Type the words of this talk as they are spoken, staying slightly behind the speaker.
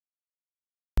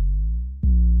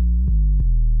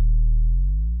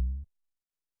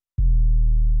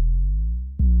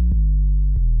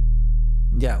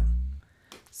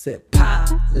Said pop,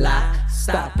 lock,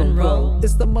 stop and roll.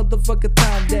 It's the motherfucking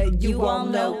time that you all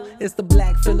know. It's the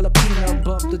black Filipino,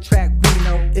 bump the track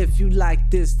Reno. If you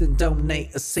like this, then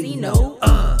donate a C-No.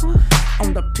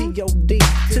 On the P-O-D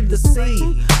to the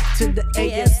C to the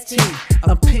A-S-T.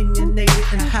 Opinionated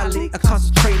and highly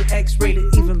concentrated,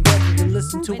 X-rated, even better to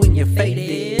listen to when you're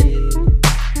faded.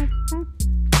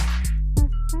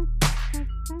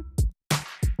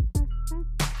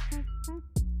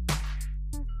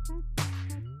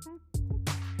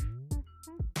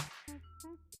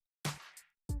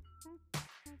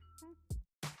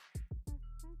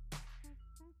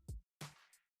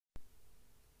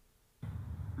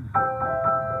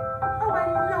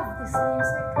 This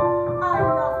music. I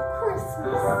love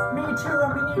Christmas. Me too,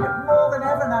 and we need it more than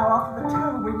ever now after the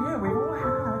terrible year we've all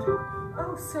had.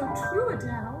 Oh, so true,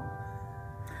 Adele.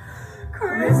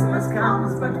 Christmas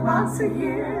comes but once a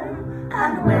year,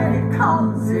 and when it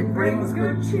comes it brings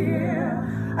good cheer,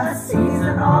 a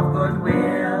season of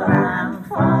goodwill and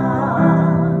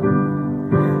fun.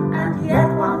 And yet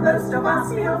while most of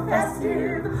us feel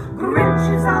festive,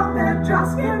 Grinches out there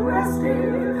just get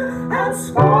restive and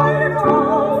spoil it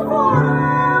all for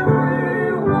everyone.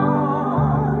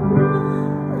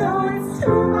 Though it's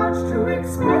too much to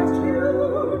expect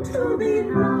you to be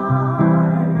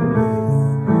nice,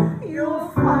 you'll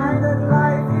find that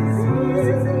life is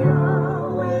easier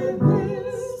with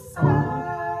this advice.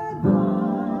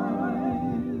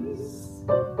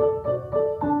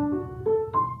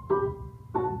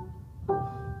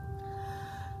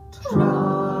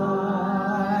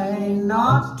 Try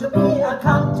not to be a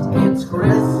cunt, it's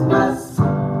Christmas.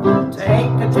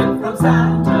 Take a tip from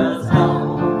Santa's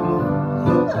elf.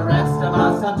 The rest of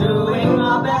us are doing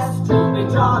our best to be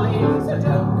jolly, so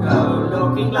don't go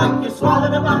looking like you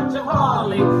swallowed a bunch of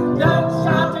holly. Don't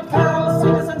shout and carol,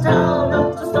 sing and tell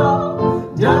them to stop.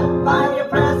 Don't buy your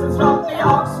presents from the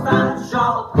Oxfam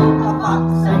shop. For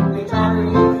fuck's sake, be jolly,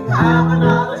 have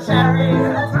another sherry.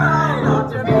 Try not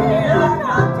to be a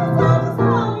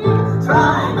cunt,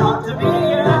 try not to be a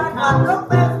cunt. Look,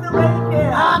 there's the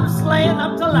reindeer, I'm sleighing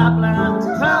up to Lapland.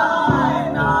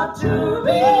 Try not to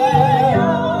be a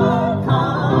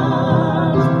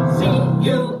cunt.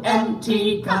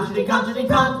 C-U-N-T, country, country,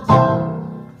 cunt.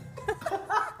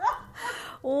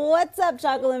 What's up,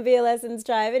 Chocolympia Lessons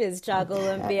Tribe? It is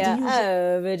Chocolympia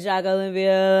of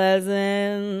Chocolympia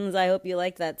Lessons. I hope you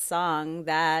liked that song.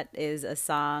 That is a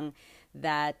song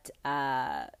that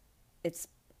it's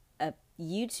a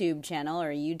YouTube channel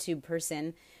or a YouTube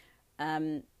person,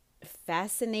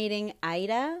 Fascinating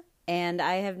Ida, and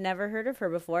I have never heard of her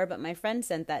before, but my friend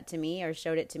sent that to me or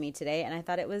showed it to me today, and I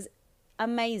thought it was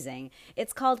amazing.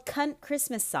 It's called Cunt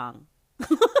Christmas Song.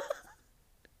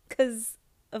 Because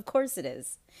of course it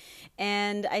is.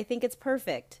 And I think it's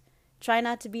perfect. Try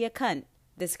not to be a cunt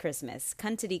this Christmas.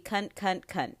 Cuntity, cunt, cunt,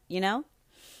 cunt, you know?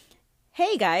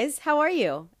 Hey guys, how are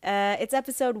you? It's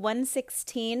episode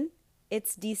 116.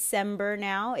 It's December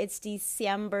now. It's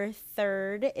December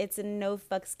 3rd. It's a No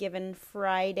FXXXs Given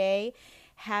Friday.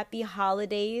 Happy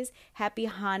holidays. Happy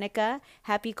Hanukkah.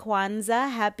 Happy Kwanzaa.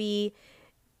 Happy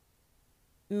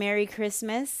Merry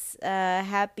Christmas.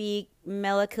 Happy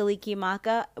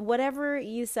Melakalikimaka. Whatever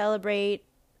you celebrate,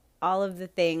 all of the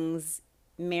things,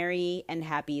 merry and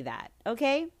happy that.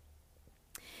 Okay?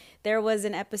 There was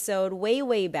an episode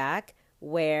way back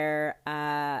where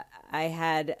I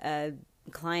had a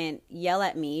client yell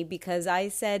at me because I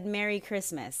said Merry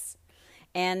Christmas.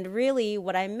 And really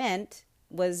what I meant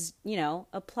was, you know,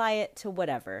 apply it to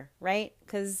whatever, right?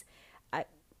 Because,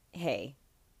 hey,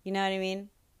 you know what I mean?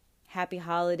 Happy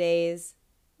holidays,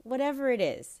 whatever it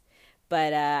is.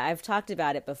 But I've talked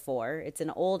about it before. It's an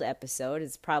old episode.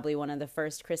 It's probably one of the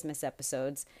first Christmas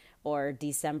episodes or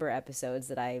December episodes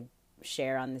that I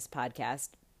share on this podcast.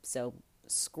 So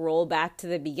scroll back to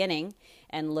the beginning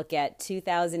and look at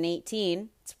 2018.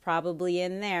 It's probably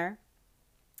in there.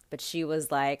 But she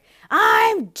was like,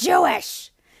 I'm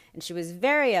Jewish! And she was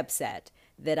very upset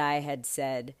that I had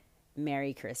said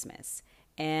Merry Christmas.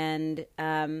 And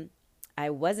I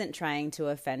wasn't trying to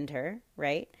offend her,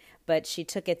 right? But she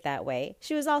took it that way.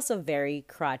 She was also very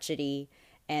crotchety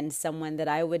and someone that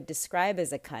I would describe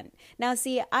as a cunt. Now,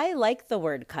 see, I like the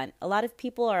word cunt. A lot of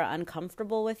people are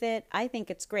uncomfortable with it. I think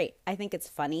it's great. I think it's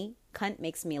funny. Cunt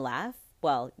makes me laugh.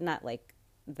 Well, not like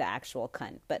the actual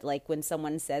cunt, but like when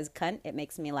someone says cunt, it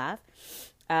makes me laugh.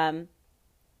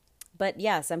 But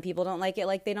yeah, some people don't like it,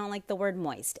 like they don't like the word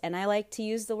moist. And I like to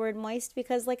use the word moist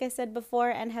because, like I said before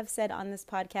and have said on this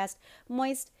podcast,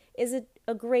 moist is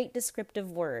a great descriptive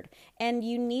word. And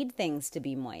you need things to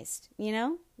be moist, you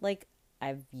know? Like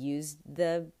I've used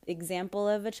the example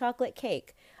of a chocolate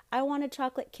cake. I want a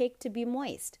chocolate cake to be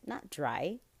moist, not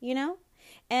dry. you know?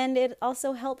 And it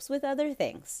also helps with other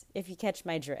things, if you catch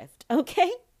my drift.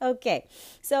 Okay? Okay.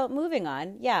 So moving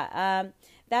on. Yeah,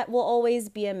 that will always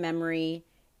be a memory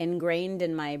ingrained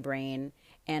in my brain.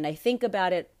 And I think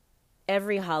about it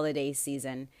every holiday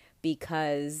season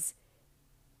because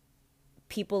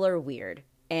people are weird.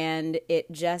 And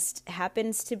it just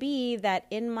happens to be that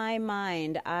in my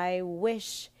mind, I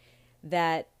wish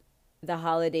that the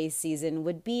holiday season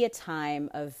would be a time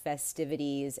of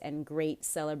festivities and great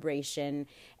celebration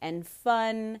and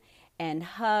fun and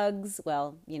hugs.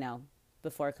 Well, you know,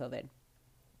 before COVID.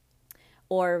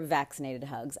 Or vaccinated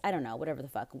hugs. I don't know, whatever the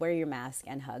fuck. Wear your mask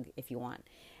and hug if you want.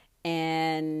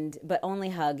 But only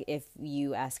hug if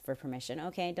you ask for permission.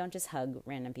 Okay, don't just hug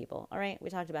random people. All right, we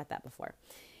talked about that before.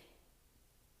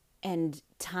 And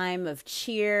time of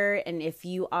cheer, and if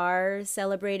you are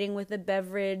celebrating with a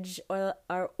beverage or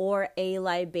a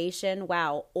libation,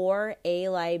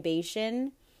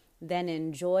 then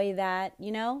enjoy that,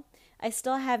 you know? I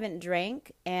still haven't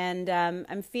drank, and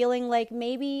I'm feeling like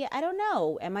maybe, I don't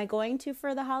know, am I going to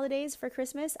for the holidays, for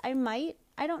Christmas? I might.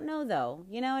 I don't know, though.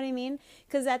 You know what I mean?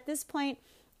 Because at this point,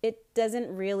 it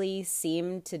doesn't really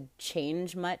seem to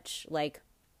change much, like,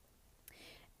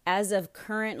 as of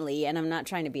currently, and I'm not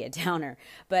trying to be a downer,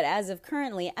 but as of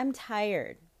currently, I'm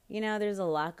tired. You know, there's a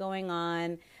lot going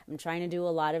on. I'm trying to do a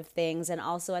lot of things, and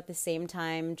also at the same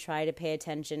time, try to pay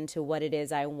attention to what it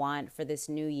is I want for this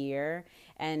new year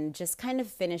and just kind of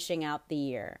finishing out the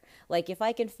year. Like if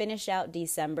I can finish out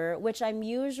December, which I'm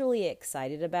usually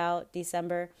excited about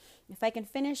December, if I can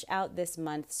finish out this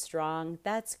month strong,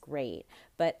 that's great.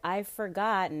 But I've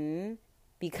forgotten,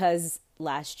 because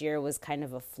last year was kind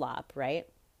of a flop, right?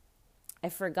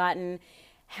 I've forgotten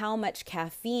how much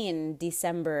caffeine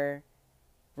December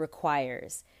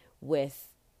requires with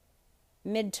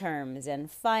midterms and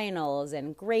finals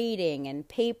and grading and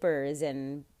papers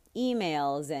and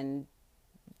emails and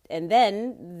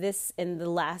then this, in the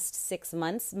last 6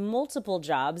 months, multiple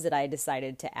jobs that I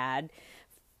decided to add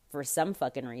for some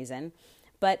fucking reason.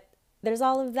 But there's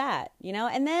all of that, you know,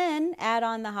 and then add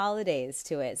on the holidays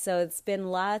to it. So it's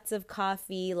been lots of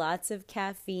coffee, lots of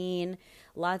caffeine,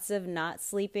 lots of not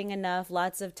sleeping enough,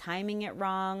 lots of timing it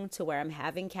wrong to where I'm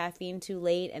having caffeine too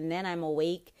late and then I'm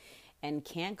awake and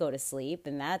can't go to sleep.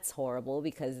 And that's horrible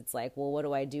because it's like, well, what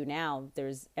do I do now?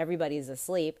 Everybody's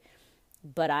asleep,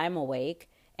 but I'm awake.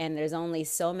 And there's only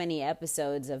so many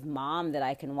episodes of Mom that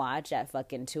I can watch at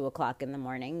fucking 2:00 in the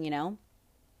morning, you know?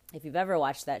 If you've ever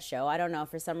watched that show, I don't know,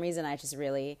 for some reason I just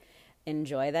really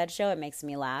enjoy that show. It makes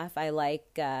me laugh. I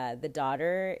like the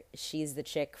daughter. She's the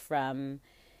chick from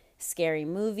Scary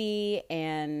Movie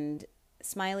and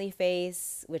Smiley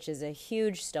Face, which is a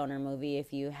huge stoner movie.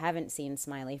 If you haven't seen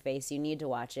Smiley Face, you need to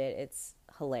watch it. It's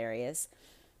hilarious.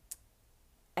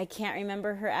 I can't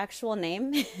remember her actual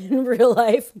name in real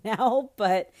life now,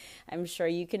 but I'm sure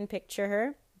you can picture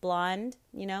her. Blonde,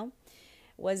 you know?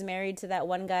 Was married to that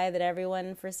one guy that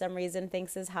everyone for some reason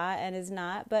thinks is hot and is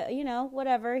not. But, you know,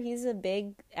 whatever. He's a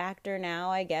big actor now,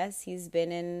 I guess. He's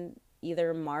been in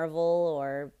either Marvel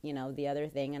or, you know, the other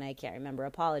thing, and I can't remember.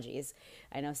 Apologies.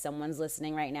 I know someone's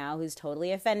listening right now who's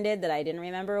totally offended that I didn't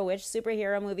remember which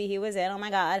superhero movie he was in. Oh,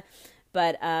 my God.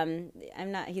 But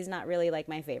he's not really like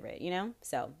my favorite, you know?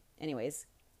 So, anyways,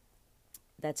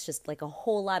 that's just like a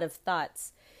whole lot of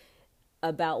thoughts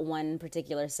about one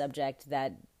particular subject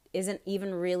that isn't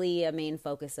even really a main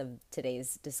focus of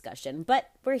today's discussion,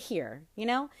 but we're here, you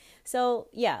know? So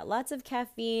yeah, lots of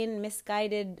caffeine,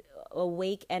 misguided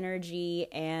awake energy,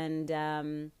 and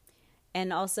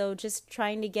also just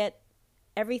trying to get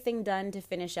everything done to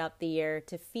finish out the year,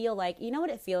 to feel like, you know what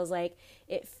it feels like?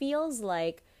 It feels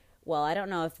like, well, I don't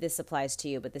know if this applies to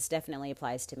you, but this definitely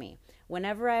applies to me.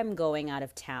 Whenever I'm going out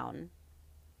of town,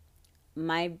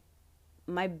 my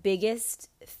biggest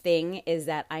thing is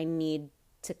that I need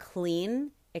to clean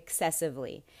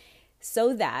excessively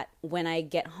so that when I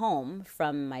get home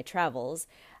from my travels,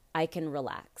 I can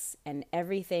relax and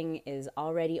everything is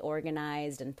already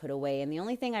organized and put away. And the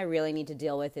only thing I really need to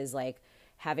deal with is like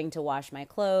having to wash my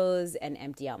clothes and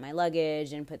empty out my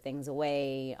luggage and put things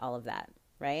away, all of that,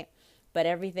 right? But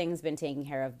everything's been taken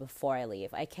care of before I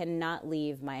leave. I cannot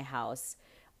leave my house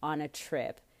on a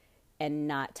trip and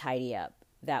not tidy up.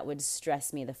 That would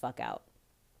stress me the fuck out.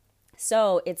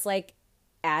 So it's like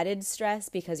added stress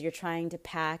because you're trying to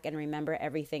pack and remember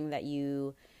everything that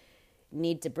you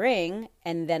need to bring.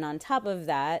 And then on top of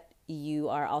that, you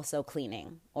are also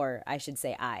cleaning. Or I should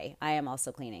say I am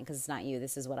also cleaning because it's not you.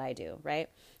 This is what I do, right?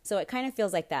 So it kind of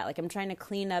feels like that. Like I'm trying to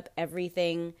clean up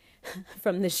everything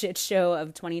from the shit show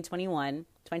of 2021,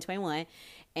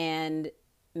 and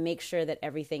make sure that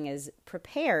everything is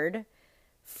prepared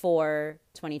for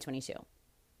 2022.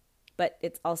 but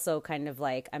it's also kind of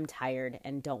like I'm tired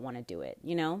and don't want to do it,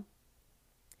 you know?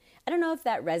 I don't know if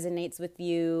that resonates with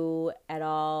you at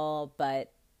all,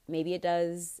 but maybe it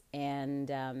does. And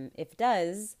if it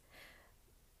does,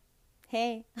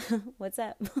 hey, what's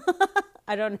up?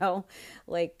 I don't know,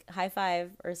 like high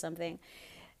five or something.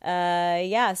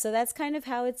 Yeah, so that's kind of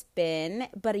how it's been.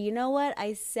 But you know what?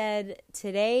 I said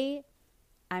today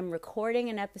I'm recording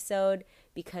an episode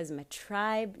because my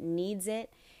tribe needs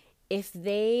it. If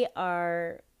they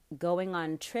are going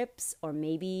on trips, or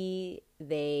maybe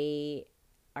they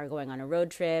are going on a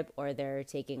road trip, or they're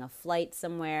taking a flight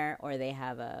somewhere, or they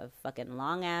have a fucking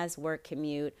long ass work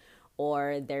commute,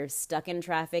 or they're stuck in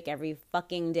traffic every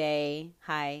fucking day.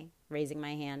 Hi, raising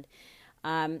my hand.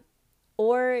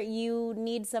 Or you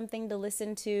need something to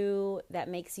listen to that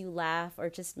makes you laugh or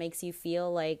just makes you feel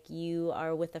like you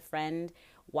are with a friend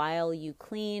while you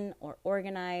clean or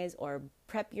organize or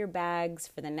prep your bags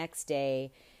for the next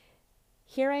day.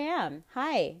 Here I am.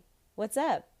 Hi, what's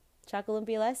up?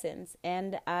 Chocolympia Lessons.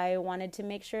 And I wanted to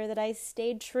make sure that I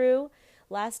stayed true.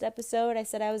 Last episode, I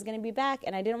said I was going to be back,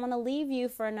 and I didn't want to leave you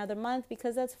for another month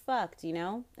because that's fucked, you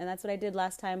know? And that's what I did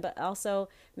last time, but also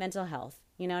mental health.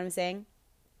 You know what I'm saying?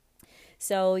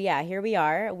 So yeah, here we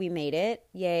are. We made it.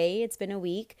 Yay. It's been a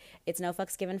week. It's No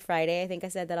FXXXs Given Friday. I think I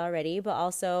said that already. But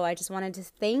also, I just wanted to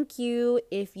thank you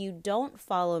if you don't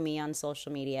follow me on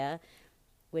social media,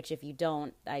 which if you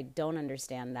don't, I don't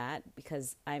understand that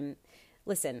because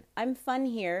listen, I'm fun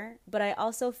here, but I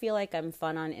also feel like I'm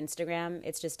fun on Instagram.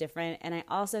 It's just different. And I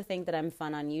also think that I'm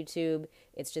fun on YouTube.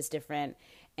 It's just different.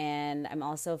 And I'm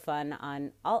also fun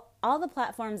on all the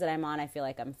platforms that I'm on. I feel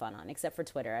like I'm fun on, except for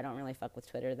Twitter. I don't really fuck with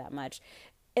Twitter that much.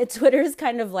 Twitter is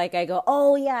kind of like I go,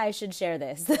 oh yeah, I should share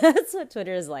this. That's what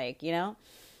Twitter is like, you know?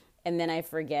 And then I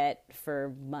forget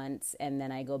for months, and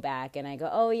then I go back and I go,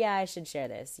 oh yeah, I should share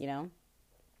this, you know?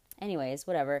 Anyways,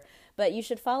 whatever. But you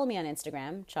should follow me on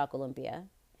Instagram, Chocolympia.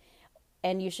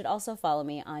 And you should also follow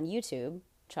me on YouTube,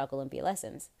 Chocolympia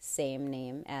Lessons. Same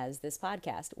name as this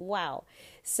podcast. Wow.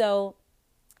 So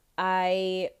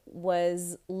I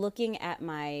was looking at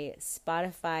my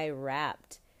Spotify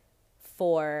Wrapped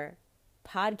for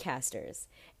podcasters,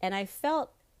 and I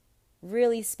felt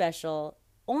really special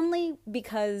only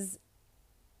because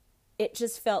it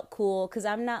just felt cool, because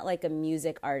I'm not like a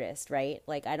music artist, right?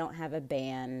 Like I don't have a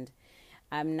band.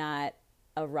 I'm not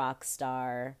a rock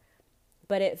star.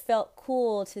 But it felt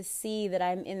cool to see that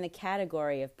I'm in the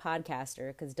category of podcaster,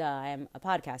 because duh, I'm a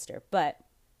podcaster. But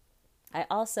I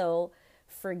also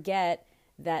forget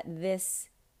that this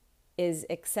is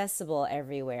accessible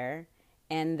everywhere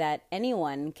and that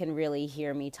anyone can really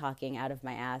hear me talking out of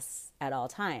my ass at all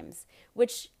times,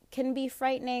 which can be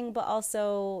frightening, but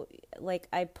also like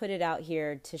I put it out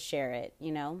here to share it,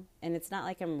 you know? And it's not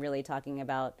like I'm really talking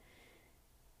about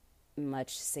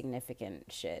much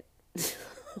significant shit,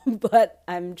 but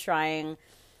I'm trying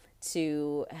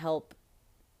to help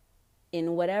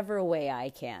in whatever way I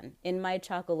can, in my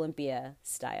Chocolympia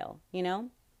style, you know?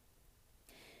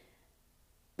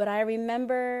 But I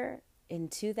remember in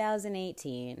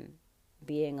 2018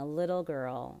 being a little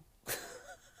girl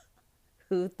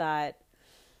who thought,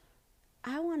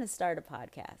 I want to start a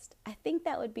podcast. I think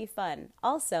that would be fun.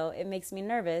 Also, it makes me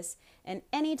nervous, and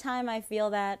anytime I feel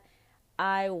that,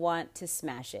 I want to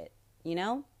smash it, you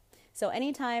know? So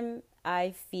anytime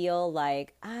I feel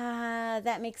like,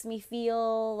 that makes me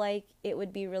feel like it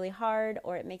would be really hard,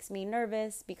 or it makes me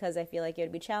nervous because I feel like it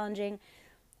would be challenging,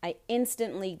 I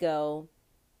instantly go,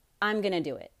 I'm going to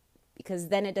do it, because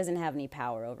then it doesn't have any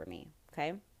power over me,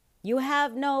 okay? You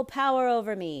have no power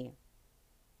over me.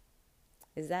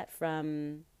 Is that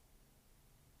from,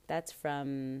 that's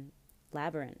from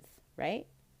Labyrinth, right?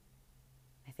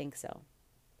 I think so.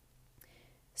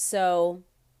 So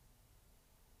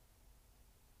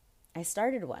I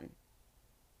started one.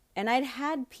 And I'd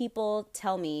had people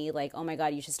tell me like, oh my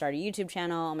God, you should start a YouTube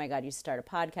channel. Oh my God, you should start a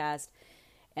podcast.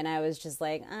 And I was just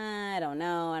like, I don't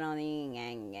know. I don't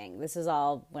think, This is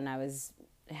all when I was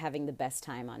having the best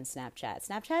time on Snapchat.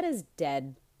 Snapchat is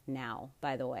dead now,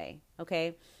 by the way.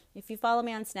 Okay. If you follow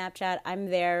me on Snapchat, I'm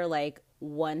there like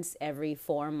once every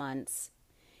 4 months.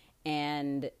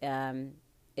 And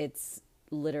it's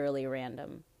literally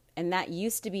random. And that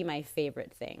used to be my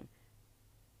favorite thing.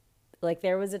 Like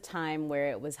there was a time where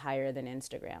it was higher than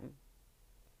Instagram.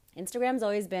 Instagram's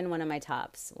always been one of my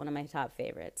top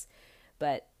favorites.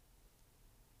 But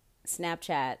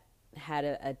Snapchat had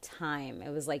a time, it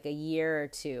was like a year or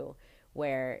two,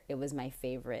 where it was my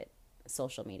favorite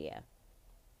social media.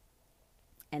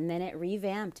 And then it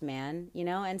revamped, man, you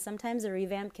know, and sometimes a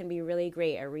revamp can be really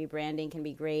great. A rebranding can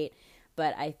be great.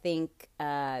 But I think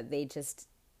they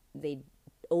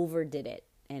overdid it,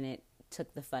 and it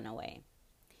took the fun away.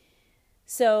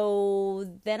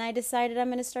 So then I decided I'm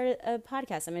going to start a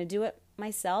podcast. I'm going to do it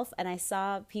myself. And I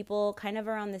saw people kind of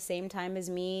around the same time as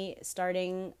me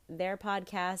starting their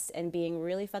podcast and being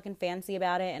really fucking fancy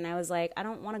about it. And I was like, I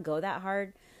don't want to go that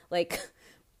hard. Like,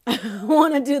 I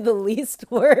want to do the least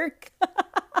work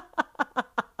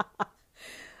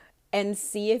and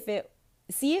see if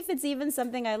it's even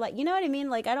something I like. You know what I mean?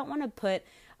 Like, I don't want to put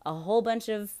a whole bunch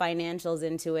of financials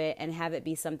into it and have it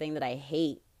be something that I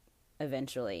hate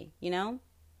eventually, you know?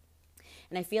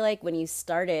 And I feel like when you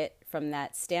start it from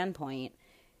that standpoint,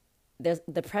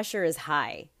 the pressure is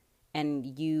high,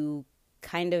 and you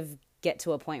kind of get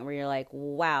to a point where you're like,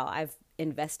 wow, I've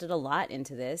invested a lot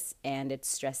into this and it's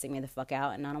stressing me the fuck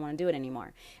out and I don't want to do it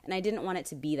anymore. And I didn't want it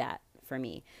to be that for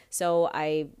me. So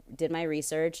I did my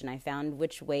research and I found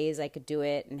which ways I could do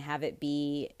it and have it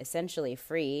be essentially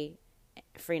free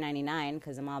 99,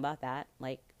 because I'm all about that,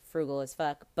 like frugal as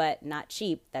fuck, but not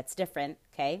cheap. That's different,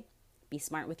 okay? Be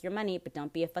smart with your money, but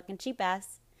don't be a fucking cheap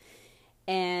ass.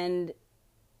 And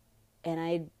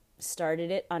I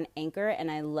started it on Anchor and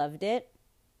I loved it.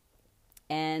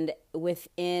 And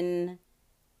within,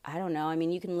 I don't know, I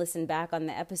mean, you can listen back on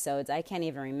the episodes. I can't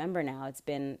even remember now. It's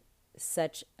been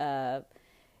such a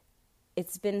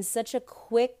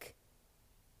quick,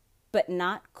 but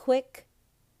not quick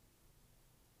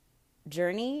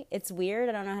journey. It's weird.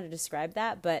 I don't know how to describe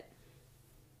that, but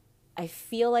I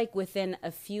feel like within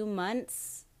a few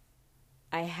months,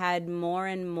 I had more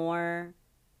and more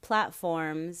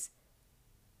platforms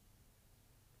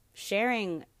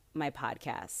sharing my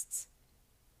podcasts.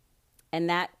 And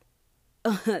that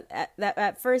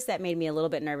at first that made me a little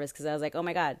bit nervous, because I was like, oh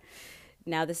my God,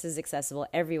 now this is accessible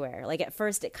everywhere. Like at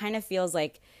first it kind of feels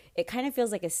like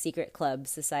a secret club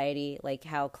society, like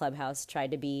how Clubhouse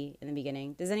tried to be in the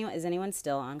beginning. Is anyone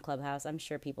still on Clubhouse? I'm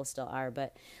sure people still are,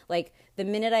 but like the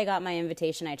minute I got my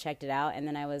invitation, I checked it out and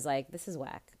then I was like, this is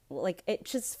whack. Like it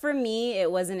just, for me, it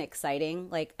wasn't exciting.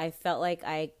 Like I felt like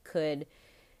I could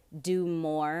do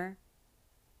more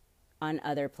on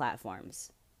other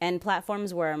platforms. And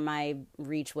platforms where my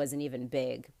reach wasn't even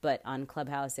big, but on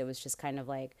Clubhouse it was just kind of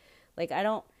like I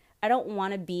don't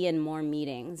want to be in more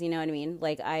meetings, you know what I mean?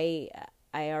 Like I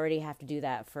already have to do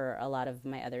that for a lot of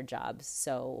my other jobs.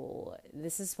 So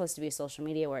this is supposed to be social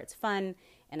media where it's fun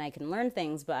and I can learn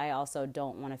things, but I also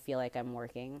don't want to feel like I'm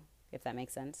working, if that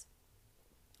makes sense.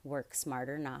 Work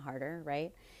smarter, not harder,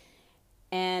 right?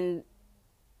 And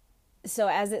so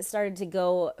as it started to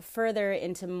go further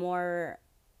into more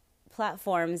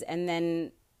platforms, and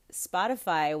then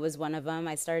Spotify was one of them,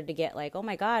 I started to get like, oh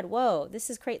my God, whoa, this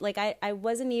is great. Like I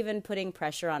wasn't even putting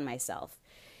pressure on myself,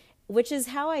 which is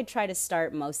how I try to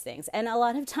start most things. And a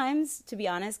lot of times, to be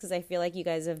honest, because I feel like you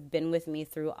guys have been with me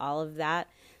through all of that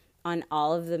on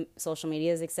all of the social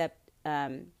medias except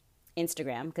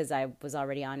Instagram, because I was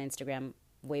already on Instagram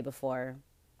way before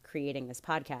creating this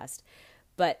podcast.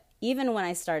 But even when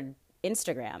I started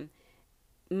Instagram,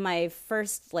 my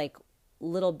first like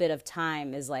little bit of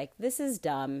time is like, this is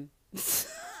dumb. This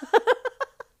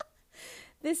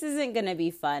isn't going to be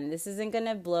fun. This isn't going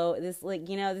to blow this, like,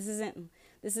 you know, this isn't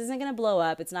going to blow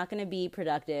up. It's not going to be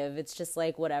productive. It's just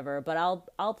like whatever, but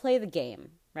I'll play the game,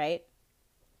 right?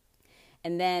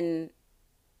 And then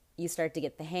you start to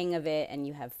get the hang of it and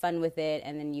you have fun with it,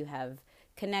 and then you have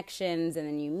connections, and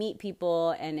then you meet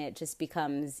people, and it just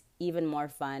becomes even more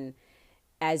fun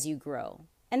as you grow.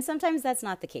 And sometimes that's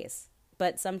not the case.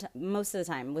 But most of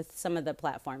the time with some of the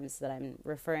platforms that I'm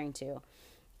referring to,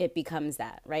 it becomes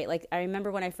that, right? Like I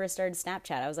remember when I first started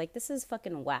Snapchat, I was like, this is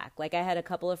fucking whack. Like I had a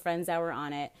couple of friends that were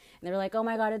on it and they were like, oh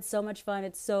my God, it's so much fun.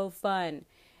 It's so fun.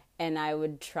 And I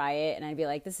would try it and I'd be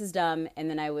like, this is dumb. And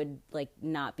then I would like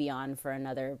not be on for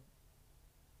another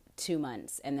 2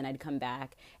 months. And then I'd come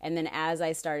back. And then as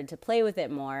I started to play with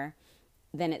it more,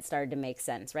 then it started to make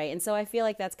sense, right? And so I feel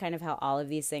like that's kind of how all of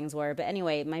these things were. But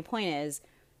anyway, my point is,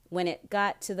 when it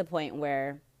got to the point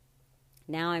where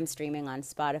now I'm streaming on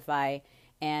Spotify,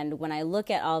 and when I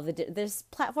look at all there's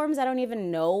platforms I don't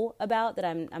even know about that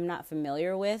I'm not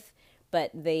familiar with, but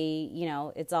they, you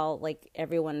know, it's all like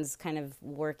everyone's kind of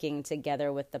working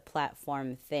together with the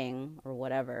platform thing or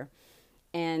whatever.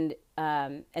 And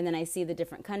then I see the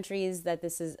different countries that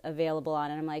this is available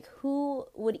on, and I'm like, who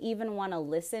would even want to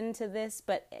listen to this?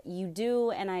 But you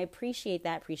do, and I appreciate.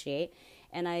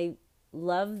 And I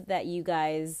love that you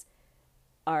guys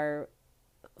are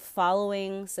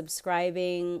following,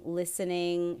 subscribing,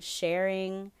 listening,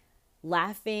 sharing,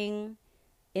 laughing,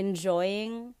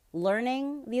 enjoying,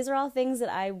 learning. These are all things that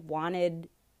I wanted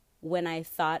when I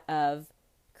thought of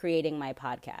creating my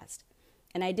podcast.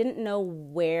 And I didn't know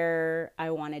where I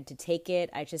wanted to take it.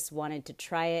 I just wanted to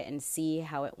try it and see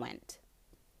how it went.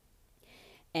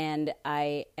 And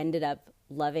I ended up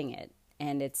loving it.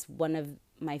 And it's one of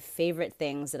my favorite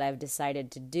things that I've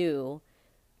decided to do,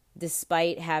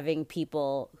 despite having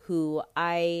people who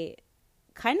I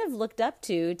kind of looked up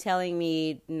to telling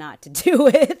me not to do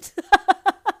it.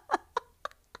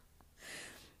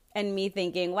 And me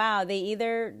thinking, wow, they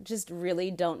either just really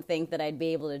don't think that I'd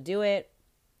be able to do it,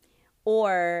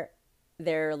 or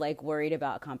they're like worried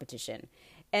about competition.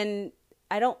 And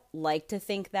I don't like to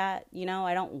think that, you know,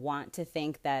 I don't want to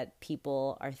think that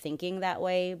people are thinking that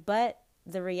way. But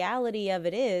the reality of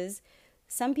it is,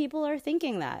 some people are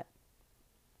thinking that.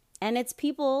 And it's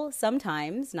people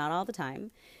sometimes, not all the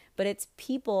time, but it's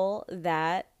people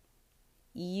that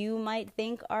you might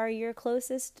think are your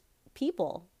closest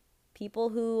people. People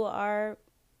who are,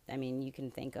 I mean, you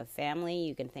can think of family,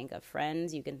 you can think of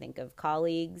friends, you can think of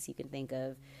colleagues, you can think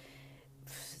of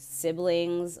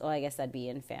siblings. Well, I guess that'd be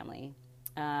in family.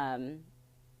 You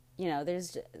know,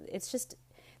 there's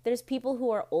people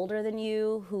who are older than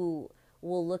you who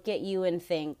will look at you and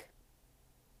think,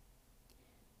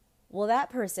 well,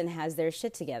 that person has their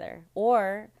shit together,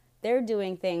 or they're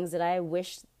doing things that I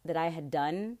wish that I had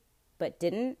done but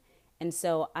didn't, and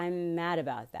so I'm mad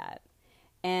about that.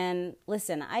 And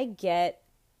listen, I get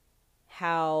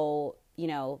how, you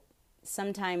know,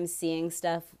 sometimes seeing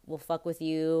stuff will fuck with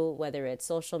you, whether it's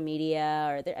social media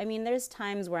or there's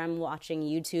times where I'm watching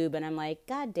YouTube and I'm like,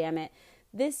 God damn it,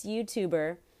 this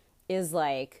YouTuber is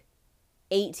like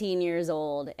 18 years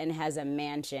old and has a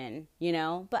mansion, you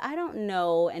know, but I don't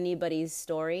know anybody's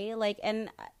story. Like,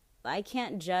 and I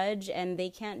can't judge and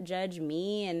they can't judge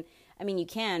me. And I mean, you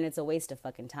can, it's a waste of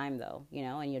fucking time though, you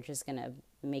know, and you're just going to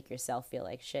make yourself feel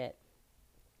like shit.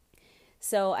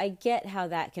 So I get how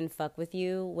that can fuck with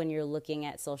you when you're looking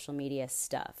at social media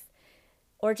stuff,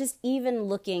 or just even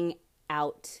looking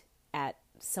out at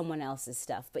someone else's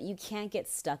stuff, but you can't get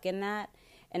stuck in that.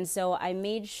 And so I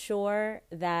made sure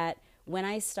that when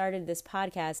I started this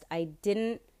podcast, I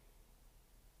didn't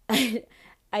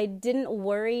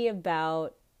worry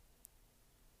about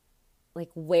like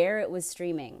where it was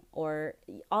streaming, or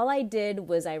all I did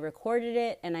was I recorded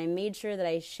it and I made sure that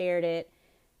I shared it.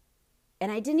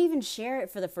 And I didn't even share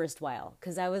it for the first while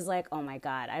because I was like, oh my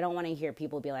God, I don't want to hear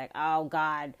people be like, oh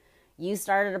God, you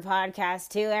started a podcast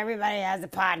too. Everybody has a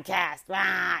podcast,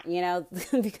 you know,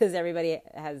 because everybody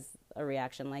has a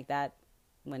reaction like that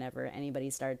whenever anybody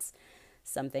starts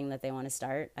something that they want to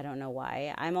start. I don't know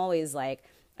why. I'm always like,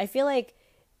 I feel like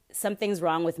something's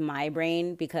wrong with my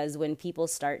brain because when people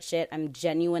start shit, I'm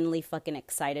genuinely fucking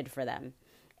excited for them.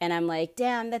 And I'm like,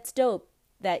 damn, that's dope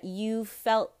that you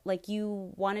felt like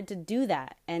you wanted to do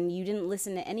that and you didn't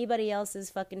listen to anybody else's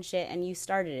fucking shit and you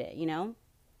started it, you know?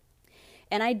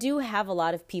 And I do have a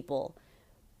lot of people,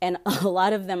 and a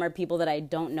lot of them are people that I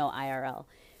don't know IRL,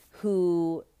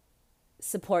 who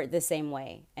support the same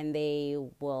way, and they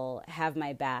will have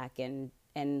my back and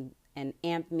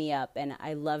amp me up, and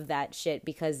I love that shit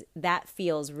because that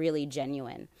feels really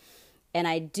genuine. And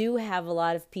I do have a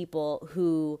lot of people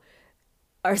who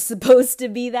are supposed to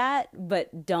be that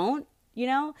but don't, you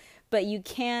know, but you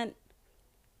can't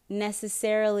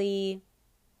necessarily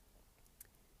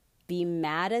be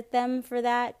mad at them for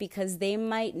that because they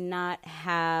might not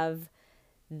have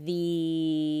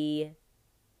the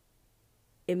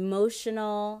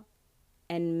emotional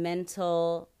and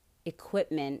mental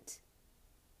equipment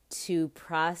to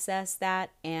process that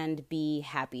and be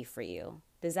happy for you.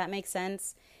 Does that make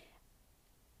sense?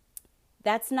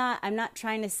 I'm not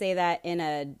trying to say that in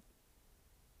a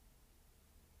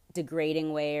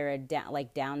degrading way or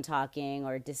down talking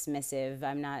or dismissive.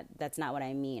 That's not what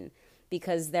I mean.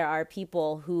 Because there are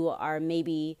people who are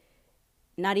maybe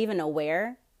not even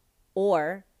aware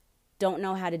or don't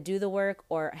know how to do the work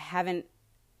or haven't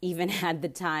even had the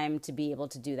time to be able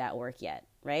to do that work yet,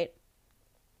 right?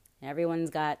 Everyone's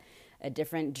got a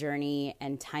different journey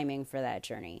and timing for that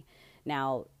journey.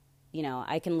 Now, you know,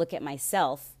 I can look at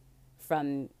myself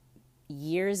from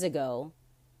years ago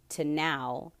to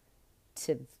now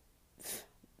to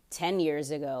 10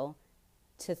 years ago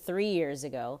to 3 years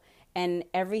ago, and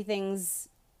everything's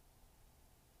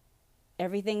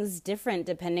different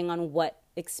depending on what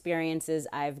experiences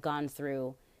I've gone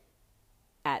through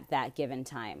at that given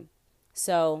time.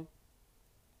 So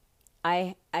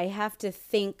I have to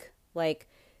think like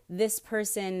this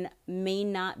person may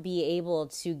not be able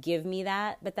to give me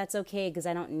that, but that's okay because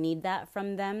I don't need that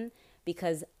from them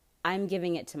because I'm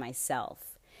giving it to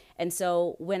myself. And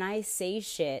so when I say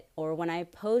shit or when I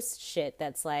post shit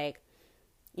that's like,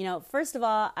 you know, first of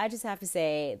all, I just have to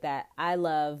say that I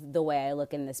love the way I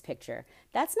look in this picture.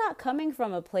 That's not coming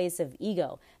from a place of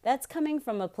ego. That's coming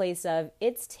from a place of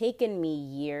it's taken me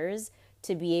years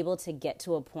to be able to get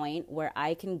to a point where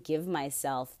I can give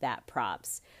myself that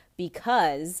props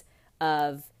because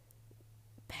of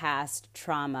past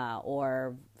trauma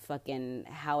or fucking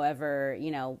however,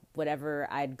 whatever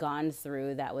I'd gone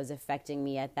through that was affecting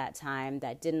me at that time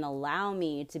that didn't allow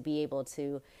me to be able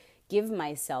to give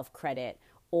myself credit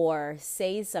or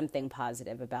say something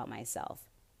positive about myself.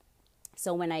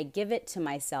 So when I give it to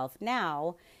myself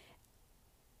now,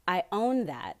 I own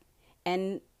that.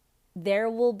 And there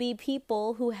will be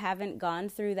people who haven't gone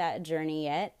through that journey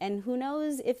yet, and who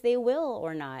knows if they will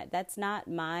or not. That's not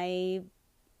my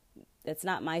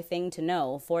thing to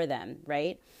know for them,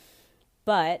 right?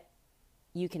 But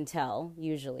you can tell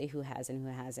usually who has and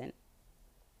who hasn't.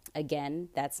 Again,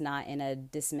 that's not in a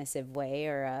dismissive way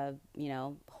or a,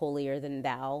 holier than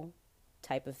thou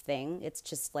type of thing. It's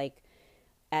just like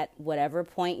at whatever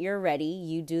point you're ready,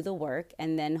 you do the work,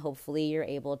 and then hopefully you're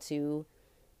able to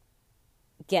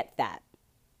get that.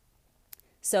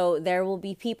 So there will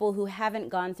be people who haven't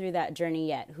gone through that journey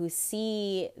yet, who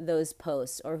see those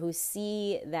posts or who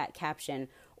see that caption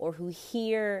or who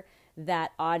hear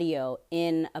that audio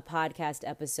in a podcast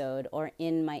episode or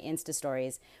in my Insta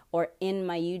stories or in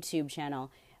my YouTube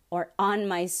channel or on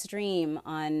my stream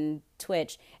on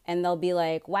Twitch, and they'll be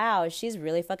like, wow, she's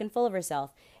really fucking full of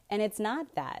herself. And it's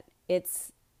not that.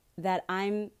 It's that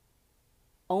I'm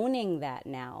owning that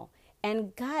now.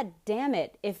 And God damn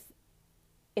it, if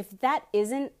that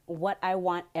isn't what I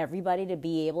want everybody to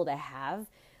be able to have,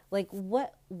 like,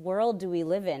 what world do we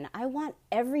live in? I want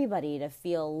everybody to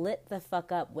feel lit the fuck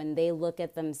up when they look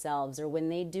at themselves or when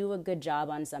they do a good job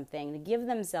on something, to give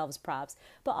themselves props,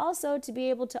 but also to be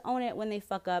able to own it when they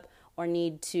fuck up or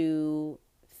need to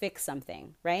fix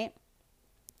something, right?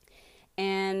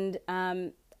 And I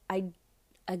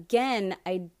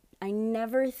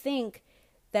never think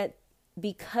that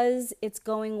because it's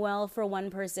going well for one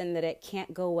person that it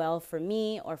can't go well for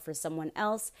me or for someone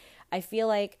else. I feel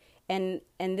like, and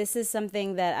this is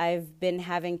something that I've been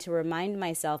having to remind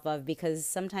myself of, because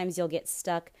sometimes you'll get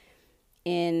stuck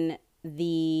in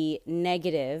the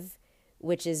negative,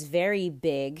 which is very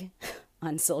big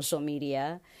on social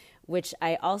media, which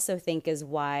I also think is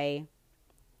why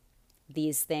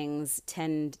these things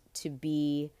tend to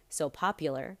be so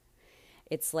popular.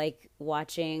 It's like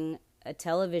watching a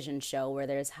television show where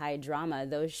there's high drama.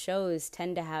 Those shows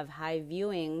tend to have high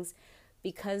viewings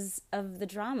because of the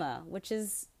drama, which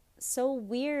is so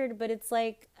weird, but it's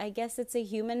like, I guess it's a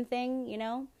human thing,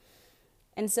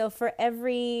 And so for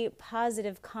every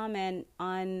positive comment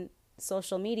on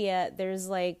social media, there's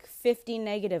like 50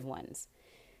 negative ones.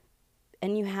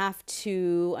 And you have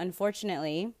to,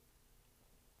 unfortunately,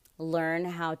 learn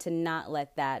how to not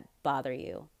let that bother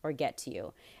you or get to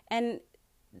you. And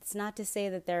it's not to say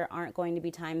that there aren't going to be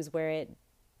times where it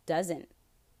doesn't.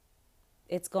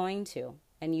 It's going to.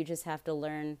 And you just have to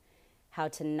learn how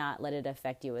to not let it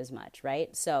affect you as much,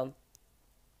 right? So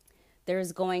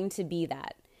there's going to be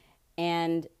that.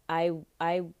 And I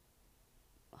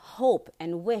hope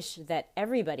and wish that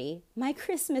everybody, my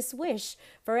Christmas wish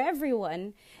for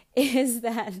everyone is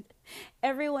that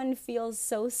everyone feels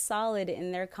so solid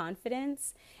in their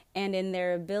confidence and in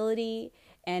their ability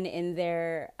and in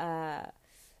their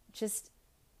just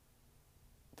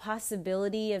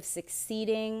possibility of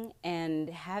succeeding and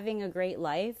having a great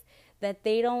life, that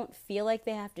they don't feel like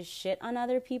they have to shit on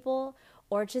other people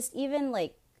or just even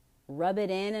like rub it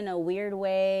in a weird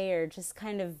way or just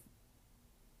kind of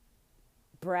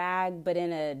brag, but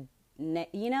in a,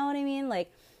 you know what I mean?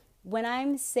 Like when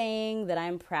I'm saying that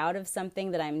I'm proud of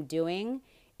something that I'm doing,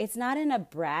 it's not in a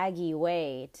braggy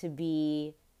way to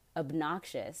be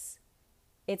obnoxious.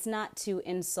 It's not to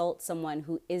insult someone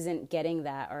who isn't getting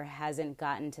that or hasn't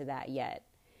gotten to that yet.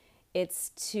 It's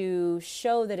to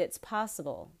show that it's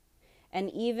possible. And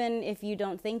even if you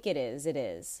don't think it is, it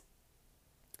is.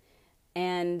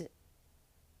 And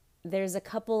there's a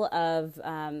couple of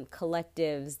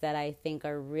collectives that I think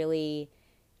are really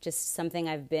just something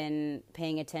I've been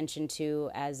paying attention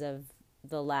to as of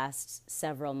the last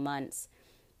several months.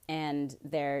 And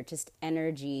they're just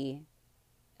energy,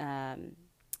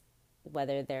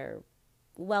 whether they're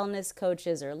wellness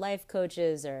coaches or life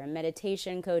coaches or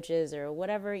meditation coaches or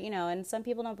whatever, and some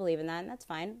people don't believe in that, and that's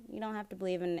fine. You don't have to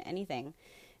believe in anything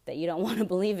that you don't want to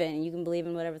believe in. You can believe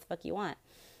in whatever the fuck you want.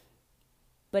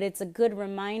 But it's a good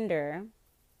reminder,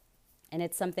 and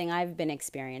it's something I've been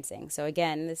experiencing. So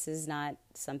again, this is not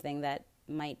something that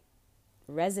might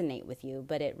resonate with you,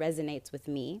 but it resonates with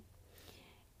me.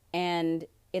 And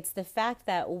it's the fact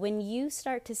that when you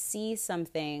start to see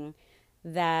something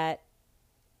that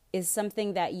is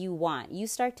something that you want, you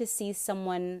start to see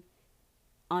someone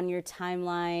on your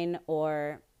timeline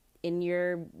or in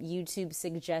your YouTube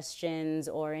suggestions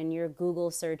or in your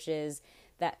Google searches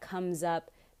that comes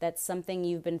up that's something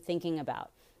you've been thinking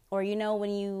about. Or,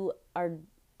 when you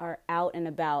are out and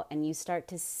about and you start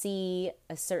to see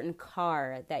a certain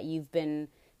car that you've been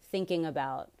thinking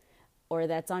about, or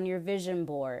that's on your vision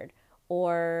board,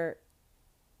 or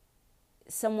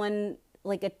someone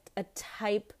like a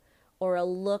type or a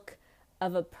look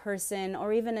of a person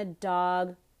or even a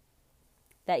dog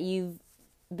that you've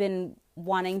been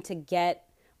wanting to get,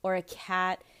 or a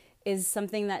cat, is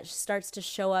something that starts to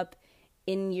show up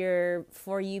in your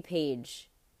For You page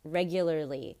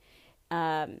regularly.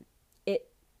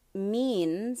 It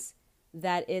means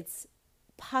that it's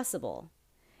possible.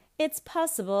 It's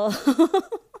possible.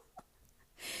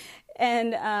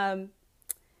 And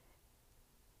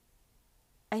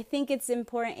I think it's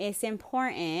important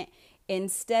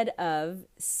instead of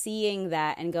seeing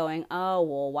that and going, oh,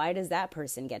 well, why does that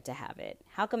person get to have it?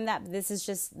 How come that this is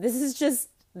just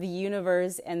the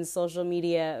universe and social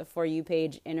media For You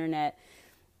page, internet,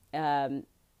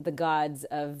 the gods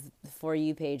of For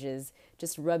You pages,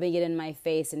 just rubbing it in my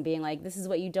face and being like, this is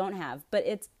what you don't have. But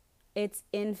it's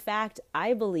in fact,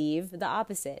 I believe, the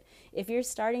opposite. If you're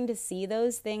starting to see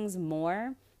those things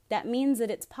more, that means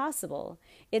that it's possible.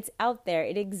 It's out there.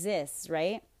 It exists,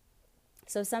 right?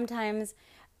 So sometimes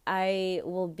I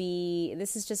will be,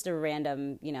 this is just a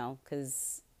random,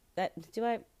 because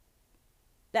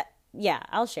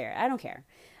I'll share. I don't care.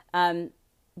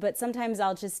 But sometimes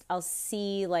I'll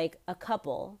see like a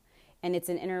couple, and it's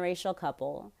an interracial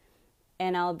couple,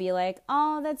 and I'll be like,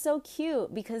 oh, that's so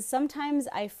cute, because sometimes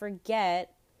I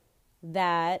forget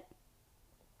that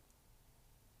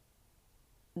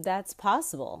that's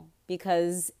possible,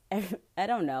 because I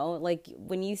don't know, like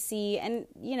when you see, and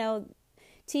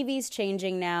TV's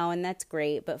changing now, and that's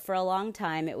great, but for a long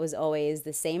time it was always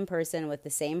the same person with the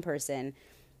same person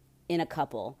in a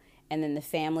couple, and then the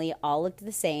family all looked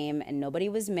the same and nobody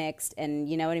was mixed, and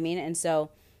you know what I mean? And so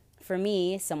for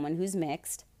me, someone who's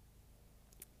mixed,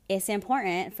 it's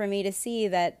important for me to see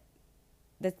that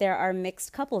there are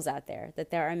mixed couples out there, that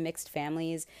there are mixed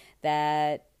families,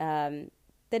 that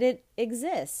it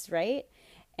exists, right?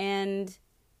 And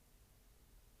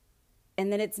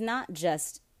that it's not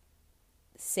just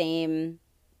same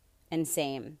and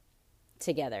same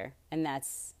together, and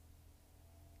that's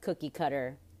cookie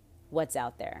cutter what's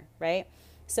out there, right?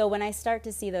 So when I start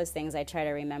to see those things, I try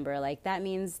to remember, like, that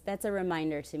means that's a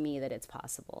reminder to me that it's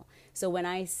possible. So when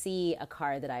I see a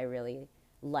car that I really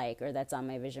like, or that's on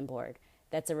my vision board,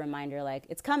 that's a reminder, like,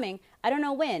 it's coming. I don't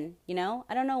know when,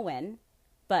 I don't know when,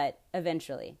 but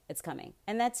eventually it's coming.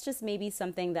 And that's just maybe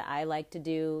something that I like to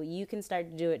do. You can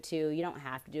start to do it too. You don't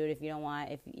have to do it if you don't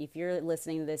want. If you're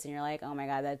listening to this and you're like, oh my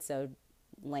God, that's so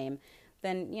lame,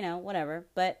 then, whatever.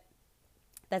 But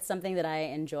that's something that I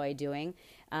enjoy doing.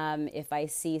 If I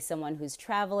see someone who's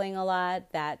traveling a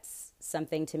lot, that's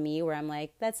something to me where I'm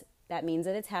like, that means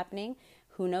that it's happening.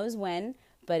 Who knows when,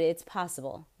 but it's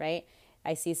possible, right?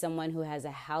 I see someone who has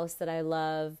a house that I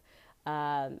love.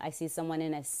 I see someone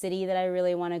in a city that I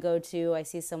really want to go to. I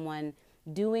see someone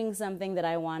doing something that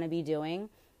I want to be doing.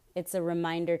 It's a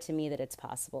reminder to me that it's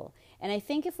possible. And I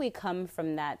think if we come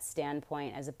from that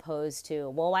standpoint, as opposed to,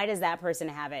 well, why does that person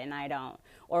have it and I don't?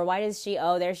 Or why does she,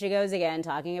 oh, there she goes again,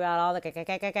 talking about all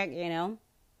the,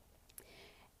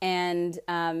 And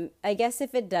I guess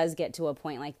if it does get to a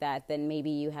point like that, then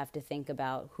maybe you have to think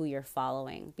about who you're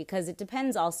following, because it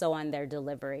depends also on their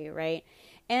delivery, right?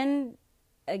 And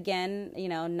again,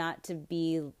 not to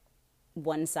be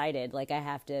one-sided, like I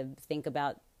have to think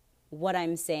about what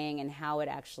I'm saying and how it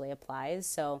actually applies.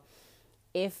 So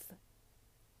if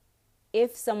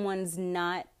someone's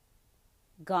not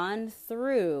gone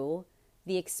through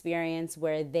the experience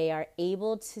where they are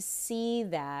able to see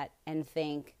that and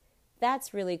think,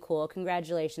 that's really cool,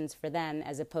 congratulations for them,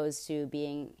 as opposed to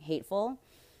being hateful,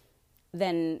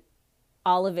 then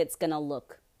all of it's going to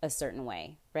look a certain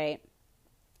way, right?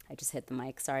 I just hit the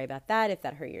mic. Sorry about that, if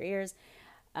that hurt your ears.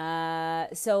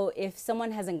 So if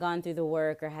someone hasn't gone through the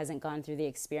work or hasn't gone through the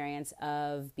experience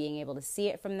of being able to see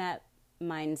it from that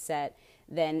mindset,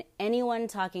 then anyone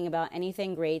talking about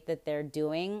anything great that they're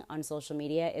doing on social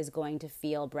media is going to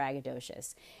feel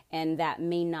braggadocious. And that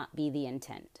may not be the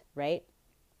intent, right?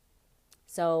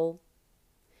 So,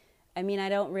 I mean, I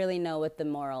don't really know what the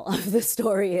moral of the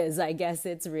story is. I guess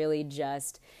it's really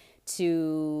just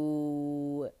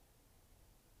to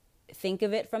think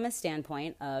of it from a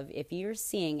standpoint of, if you're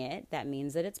seeing it, that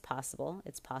means that it's possible.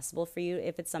 It's possible for you.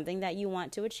 If it's something that you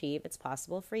want to achieve, it's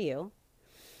possible for you.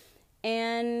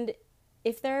 And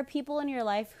if there are people in your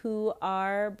life who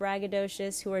are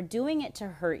braggadocious, who are doing it to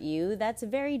hurt you, that's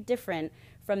very different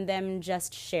from them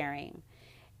just sharing.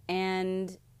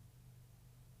 And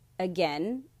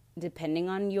again, depending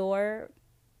on your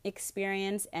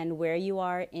experience and where you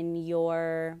are in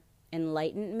your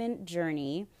enlightenment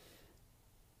journey,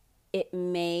 it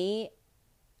may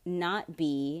not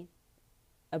be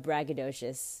a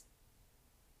braggadocious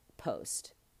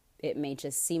post. It may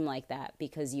just seem like that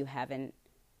because you haven't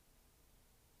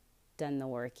done the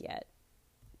work yet.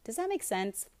 Does that make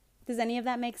sense? Does any of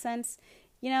that make sense?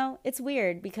 You know, it's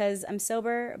weird because I'm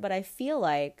sober, but I feel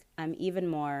like I'm even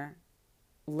more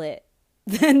lit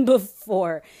than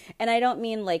before. And I don't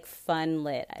mean like fun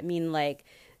lit. I mean like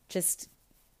just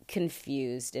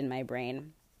confused in my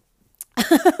brain.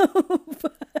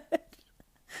 But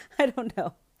I don't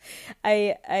know.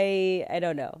 I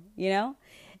don't know, you know?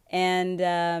 And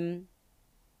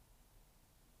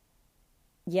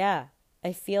yeah,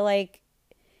 I feel like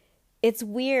it's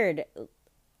weird.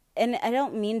 And I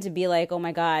don't mean to be like, oh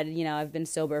my God, you know, I've been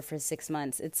sober for 6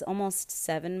 months. It's almost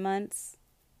 7 months.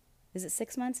 Is it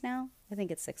 6 months now? I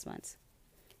think it's 6 months.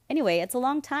 Anyway, it's a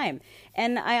long time.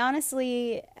 And I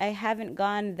haven't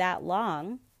gone that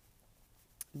long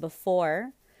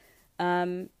before,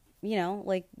 you know,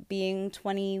 like being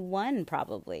 21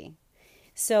 probably.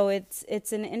 So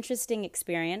it's an interesting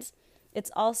experience.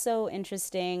 It's also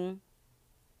interesting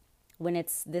when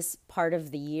it's this part of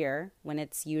the year, when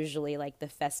it's usually like the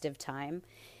festive time,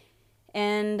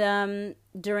 and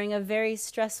during a very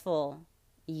stressful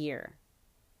year,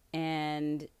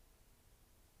 and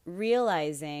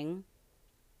realizing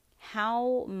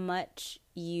how much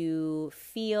you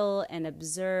feel and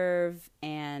observe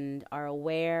and are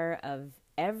aware of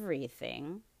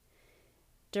everything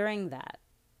during that.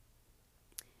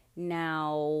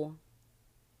 Now,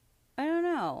 I don't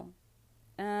know.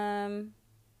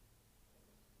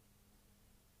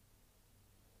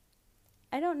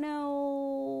 I don't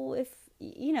know if,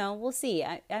 you know, we'll see.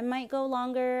 I might go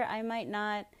longer. I might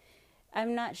not.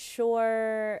 I'm not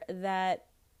sure that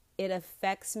it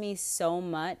affects me so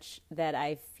much that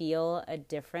I feel a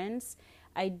difference.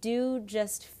 I do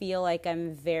just feel like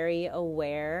I'm very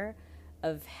aware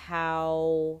of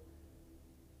how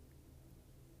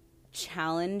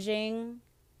challenging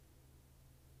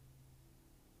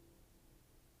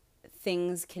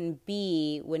things can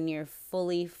be when you're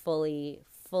fully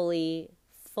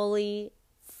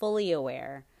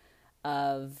aware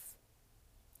of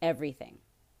everything.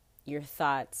 Your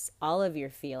thoughts, all of your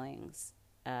feelings,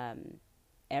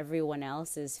 everyone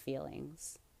else's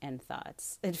feelings and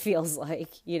thoughts. It feels like,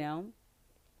 you know?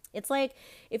 It's like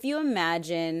if you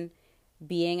imagine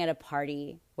being at a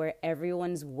party where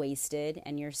everyone's wasted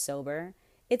and you're sober,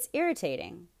 it's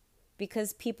irritating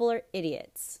because people are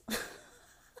idiots.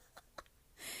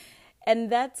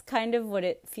 And that's kind of what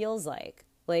it feels like.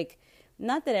 Like,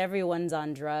 not that everyone's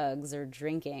on drugs or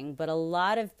drinking, but a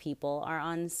lot of people are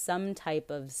on some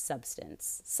type of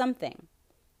substance, something,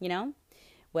 you know,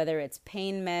 whether it's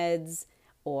pain meds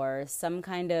or some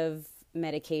kind of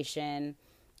medication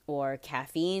or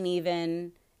caffeine,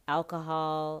 even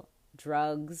alcohol,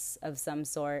 drugs of some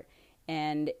sort.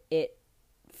 And it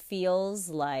feels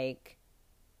like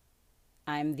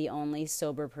I'm the only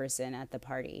sober person at the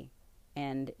party.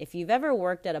 And if you've ever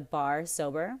worked at a bar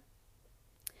sober,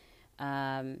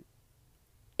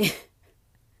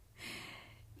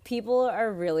 people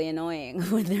are really annoying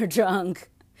when they're drunk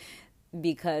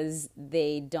because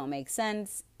they don't make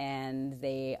sense and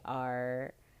they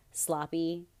are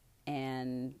sloppy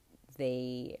and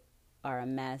they are a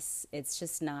mess.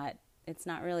 It's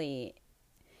not really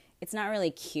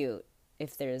cute,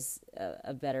 if there's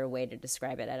a better way to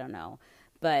describe it. I don't know.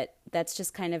 But that's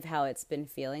just kind of how it's been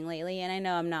feeling lately. And I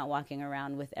know I'm not walking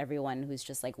around with everyone who's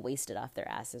just like wasted off their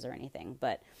asses or anything,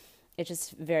 but it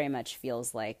just very much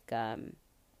feels like I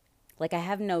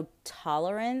have no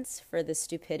tolerance for the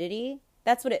stupidity.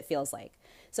 That's what it feels like.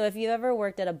 So if you ever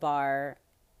worked at a bar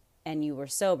and you were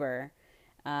sober,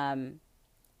 the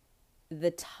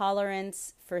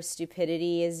tolerance for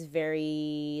stupidity is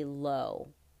very low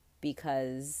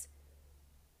because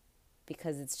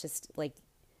it's just like,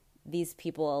 these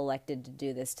people elected to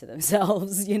do this to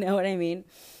themselves, you know what I mean?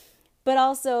 But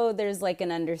also there's like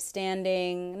an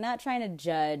understanding, not trying to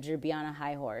judge or be on a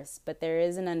high horse, but there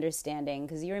is an understanding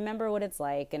because you remember what it's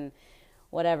like and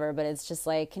whatever, but it's just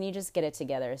like, can you just get it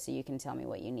together so you can tell me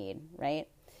what you need, right?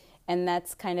 And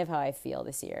that's kind of how I feel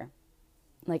this year.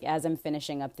 Like as I'm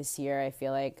finishing up this year, I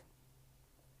feel like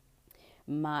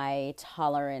my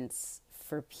tolerance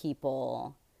for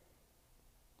people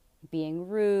being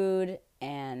rude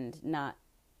and not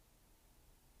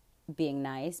being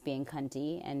nice, being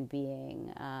cunty, and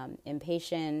being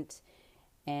impatient,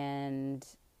 and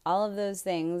all of those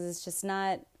things is just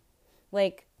not,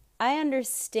 like, I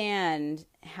understand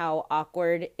how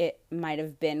awkward it might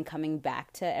have been coming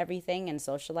back to everything and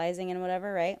socializing and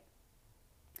whatever, right?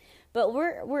 But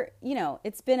we're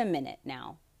it's been a minute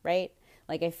now, right?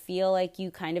 Like, I feel like you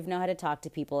kind of know how to talk to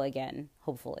people again,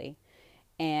 hopefully.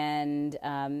 And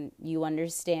you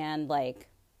understand, like,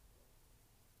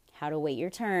 how to wait your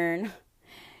turn.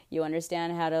 You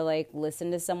understand how to, like,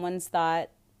 listen to someone's thought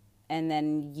and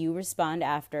then you respond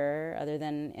after, other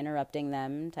than interrupting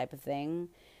them, type of thing.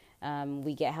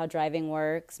 We get how driving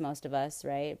works, most of us,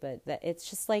 right? But it's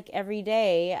just like every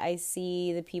day I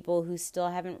see the people who still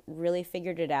haven't really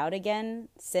figured it out again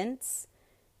since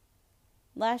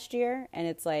last year. And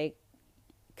it's like,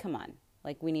 come on,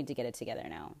 like, we need to get it together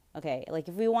now. Okay, like,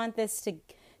 if we want this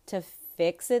to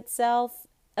fix itself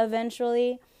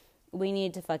eventually, we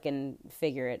need to fucking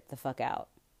figure it the fuck out.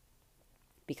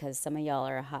 Because some of y'all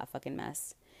are a hot fucking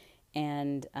mess.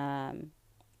 And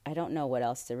I don't know what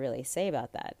else to really say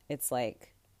about that. It's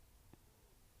like,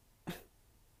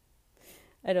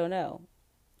 I don't know.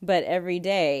 But every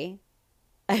day,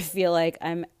 I feel like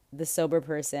I'm the sober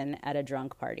person at a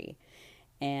drunk party.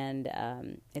 And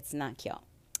it's not cute.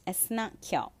 It's not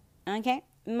cute. Okay?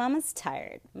 Mama's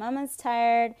tired.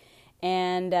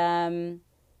 And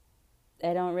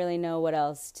I don't really know what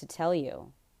else to tell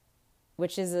you.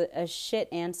 Which is a shit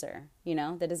answer,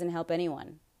 that doesn't help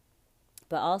anyone.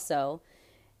 But also,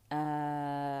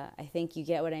 I think you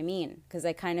get what I mean. Because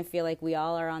I kind of feel like we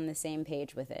all are on the same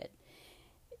page with it.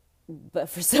 But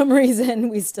for some reason,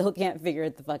 we still can't figure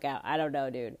it the fuck out. I don't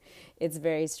know, dude. It's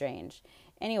very strange.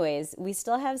 Anyways, we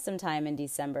still have some time in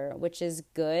December, which is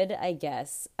good, I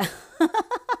guess.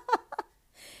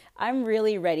 I'm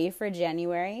really ready for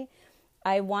January.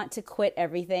 I want to quit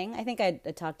everything. I think I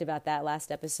talked about that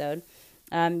last episode.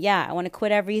 I want to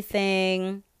quit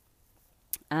everything.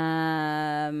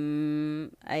 I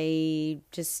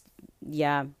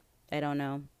don't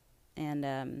know.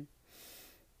 And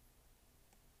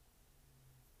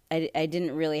I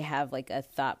didn't really have like a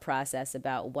thought process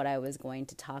about what I was going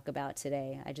to talk about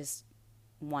today. I just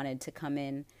wanted to come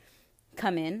in.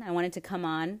 I wanted to come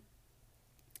on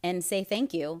and say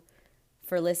thank you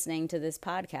for listening to this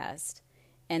podcast.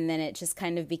 And then it just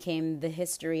kind of became the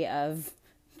history of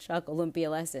Chalk Olympia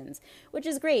lessons, which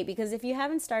is great because if you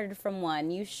haven't started from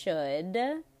one, you should.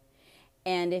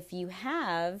 And if you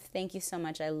have, thank you so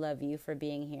much. I love you for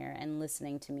being here and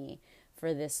listening to me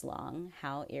for this long.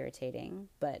 How irritating,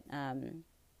 but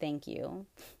thank you,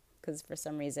 because for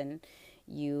some reason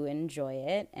you enjoy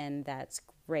it, and that's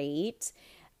great.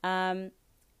 And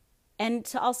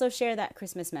to also share that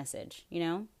Christmas message,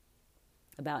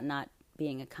 about not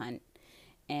being a cunt.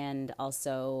 And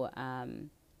also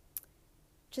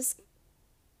just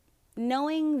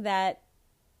knowing that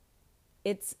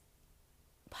it's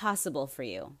possible for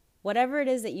you. Whatever it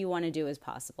is that you want to do is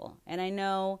possible. And I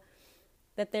know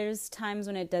that there's times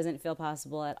when it doesn't feel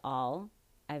possible at all.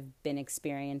 I've been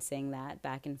experiencing that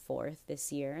back and forth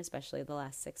this year, especially the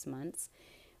last 6 months,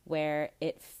 where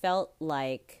it felt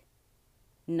like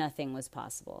nothing was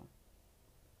possible.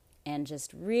 And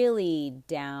just really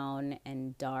down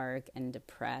and dark and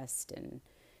depressed and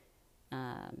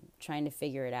trying to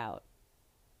figure it out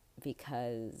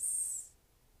because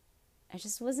I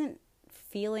just wasn't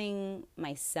feeling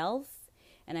myself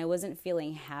and I wasn't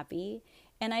feeling happy.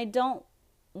 And I don't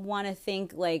want to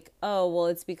think like, oh, well,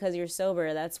 it's because you're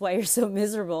sober. That's why you're so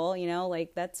miserable.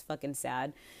 Like, that's fucking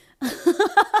sad.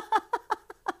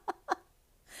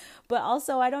 But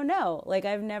also, I don't know. Like,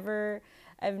 I've never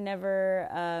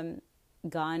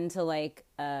gone to like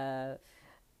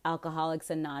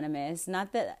Alcoholics Anonymous.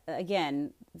 Not that,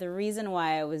 again, the reason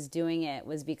why I was doing it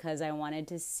was because I wanted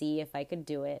to see if I could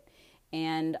do it,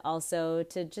 and also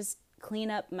to just clean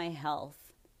up my health.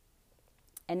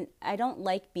 And I don't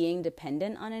like being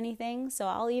dependent on anything, so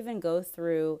I'll even go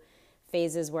through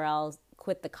phases where I'll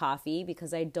quit the coffee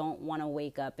because I don't want to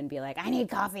wake up and be like, I need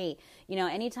coffee.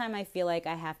 Anytime I feel like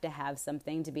I have to have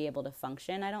something to be able to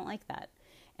function, I don't like that.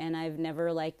 And I've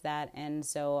never liked that. And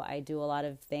so I do a lot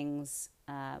of things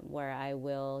where I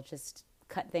will just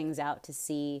cut things out to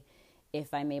see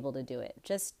if I'm able to do it.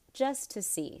 Just to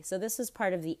see. So this was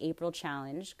part of the April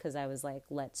challenge because I was like,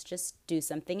 let's just do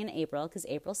something in April because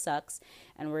April sucks.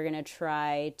 And we're going to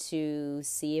try to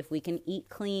see if we can eat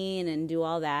clean and do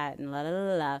all that and la la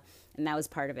la la. And that was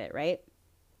part of it, right?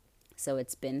 So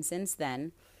it's been since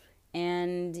then.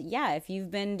 And yeah, if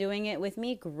you've been doing it with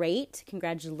me, great.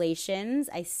 Congratulations.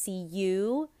 I see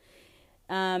you.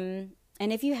 And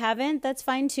if you haven't, that's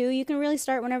fine too. You can really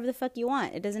start whenever the fuck you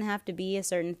want. It doesn't have to be a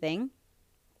certain thing.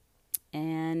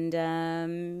 And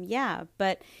yeah,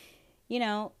 but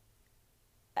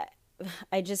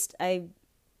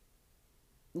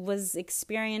was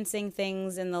experiencing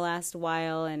things in the last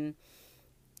while, and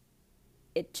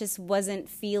it just wasn't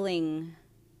feeling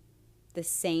the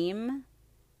same.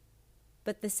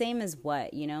 But the same as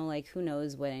what, you know, like who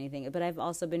knows what anything. But I've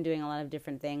also been doing a lot of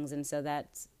different things, and so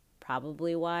that's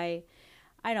probably why.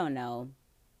 I don't know.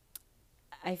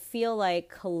 I feel like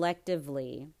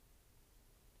collectively,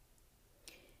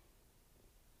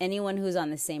 anyone who's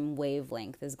on the same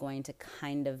wavelength is going to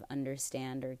kind of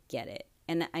understand or get it.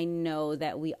 And I know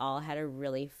that we all had a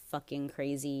really fucking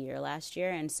crazy year last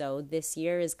year. And so this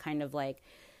year is kind of like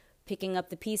picking up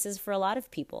the pieces for a lot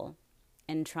of people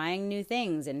and trying new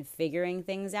things and figuring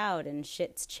things out, and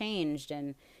shit's changed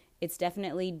and it's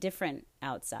definitely different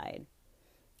outside.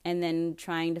 And then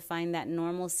trying to find that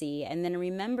normalcy, and then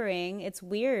remembering, it's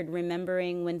weird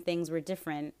remembering when things were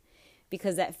different,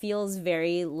 because that feels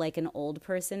very like an old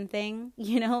person thing,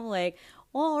 you know, like,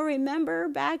 oh, remember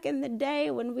back in the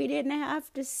day when we didn't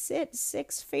have to sit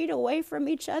 6 feet away from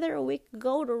each other, we could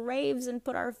go to raves and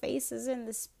put our faces in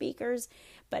the speakers,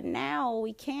 but now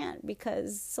we can't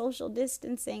because social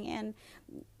distancing and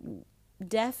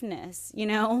deafness, you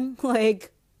know,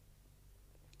 like,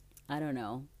 I don't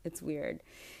know. It's weird.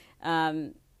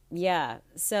 Yeah,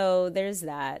 so there's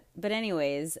that. But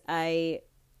anyways, I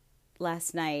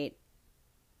last night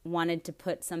wanted to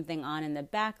put something on in the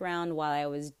background while I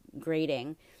was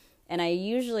grading. And I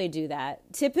usually do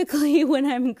that. Typically when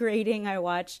I'm grading, I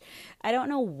watch, I don't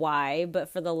know why, but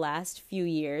for the last few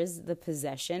years, The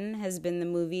Possession has been the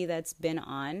movie that's been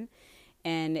on.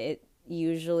 And it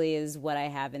usually is what I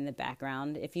have in the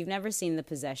background. If you've never seen The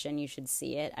Possession, you should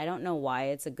see it. I don't know why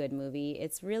it's a good movie.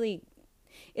 It's really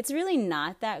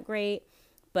not that great,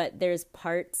 but there's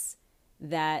parts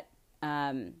that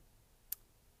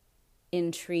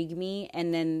intrigue me.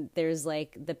 And then there's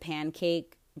like the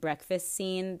pancake breakfast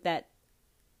scene that,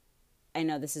 I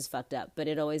know this is fucked up, but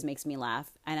it always makes me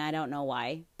laugh. And I don't know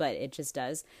why, but it just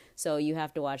does. So you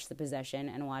have to watch The Possession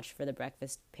and watch for the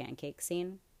breakfast pancake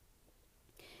scene.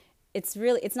 It's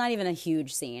not even a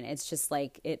huge scene. It's just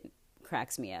like, it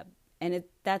cracks me up. And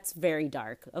that's very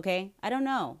dark, okay? I don't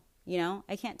know, you know?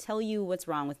 I can't tell you what's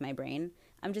wrong with my brain.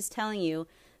 I'm just telling you,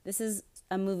 this is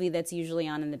a movie that's usually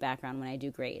on in the background when I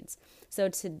do grades. So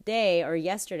today, or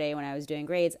yesterday when I was doing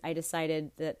grades, I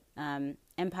decided that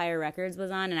Empire Records was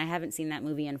on, and I haven't seen that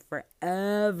movie in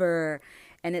forever.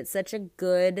 And it's such a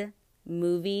good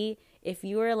movie. If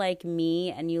you are like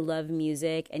me and you love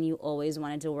music and you always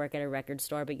wanted to work at a record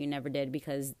store, but you never did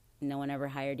because no one ever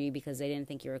hired you because they didn't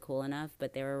think you were cool enough,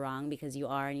 but they were wrong because you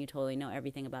are and you totally know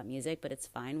everything about music, but it's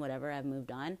fine, whatever, I've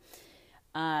moved on.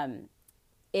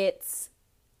 It's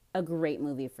a great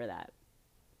movie for that.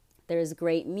 There's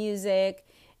great music.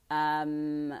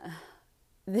 This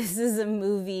is a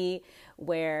movie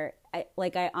where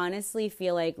I honestly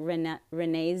feel like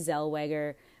Renee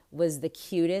Zellweger was the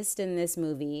cutest in this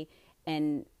movie.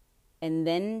 And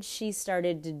then she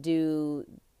started to do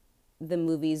the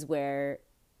movies where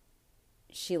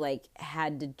she like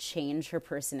had to change her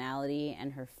personality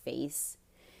and her face.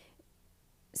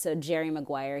 So Jerry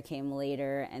Maguire came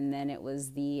later, and then it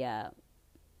was the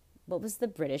what was the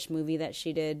British movie that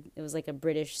she did? It was like a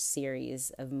British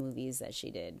series of movies that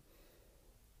she did.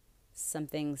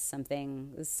 Something,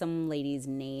 some lady's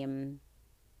name,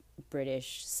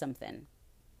 British something.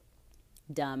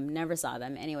 Dumb, never saw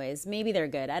them. Anyways, maybe they're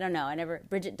good. I don't know.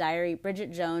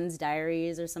 Bridget Jones'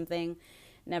 Diaries or something.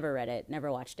 Never read it, never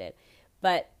watched it.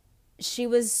 But she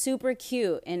was super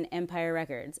cute in Empire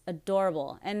Records.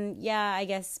 Adorable. And yeah, I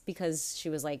guess because she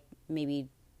was like maybe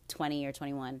 20 or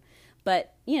 21.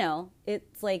 But, you know,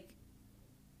 it's like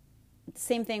the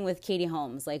same thing with Katie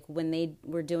Holmes. Like when they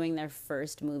were doing their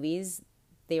first movies,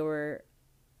 they were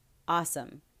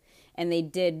awesome. And they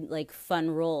did like fun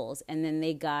roles. And then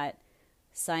they got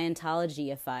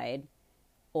Scientology-ified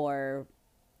or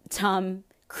Tom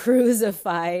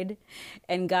Cruise-ified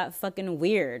and got fucking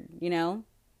weird, you know?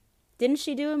 Didn't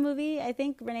she do a movie? I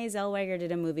think Renee Zellweger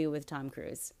did a movie with Tom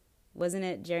Cruise. Wasn't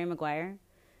it Jerry Maguire?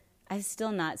 I've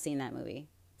still not seen that movie.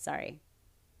 Sorry.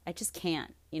 I just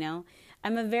can't, you know?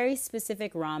 I'm a very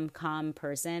specific rom-com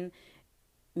person,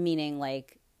 meaning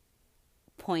like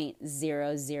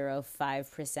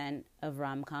 0.005% of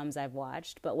rom-coms I've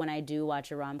watched. But when I do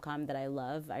watch a rom-com that I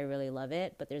love, I really love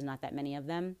it, but there's not that many of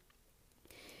them.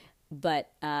 But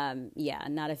yeah,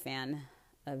 not a fan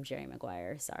of Jerry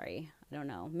Maguire. Sorry. I don't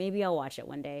know. Maybe I'll watch it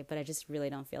one day, but I just really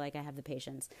don't feel like I have the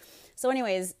patience. So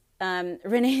anyways,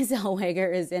 Renee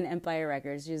Zellweger is in Empire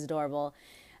Records. She's adorable.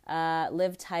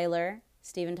 Liv Tyler,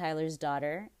 Steven Tyler's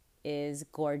daughter, is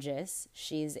gorgeous.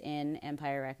 She's in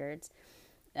Empire Records.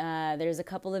 There's a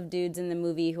couple of dudes in the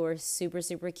movie who are super,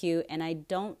 super cute. And I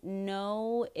don't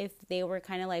know if they were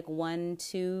kind of like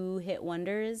 1-2 hit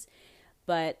wonders,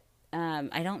 but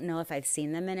I don't know if I've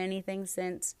seen them in anything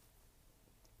since.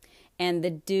 And the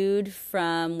dude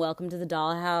from Welcome to the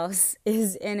Dollhouse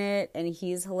is in it, and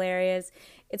he's hilarious.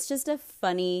 It's just a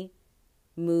funny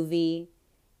movie.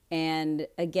 And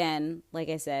again, like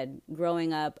I said,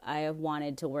 growing up, I have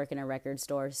wanted to work in a record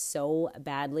store so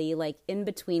badly. Like in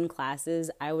between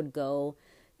classes, I would go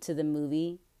to the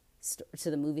movie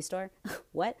store.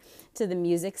 What? To the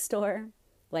music store.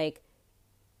 Like,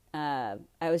 I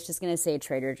was just going to say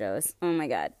Trader Joe's. Oh my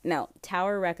God. No,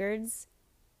 Tower Records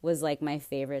was like my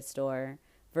favorite store.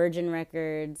 Virgin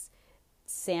Records,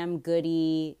 Sam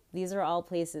Goody. These are all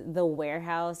places. The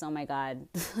Warehouse. Oh my God.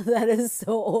 That is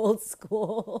so old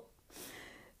school.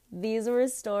 These were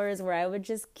stores where I would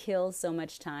just kill so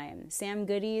much time. Sam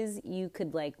Goody's, you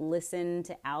could like listen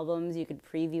to albums. You could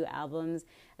preview albums.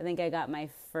 I think I got my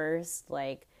first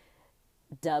like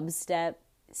dubstep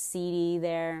CD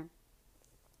there.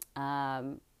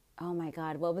 Oh my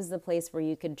God. What was the place where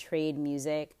you could trade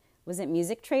music? Was it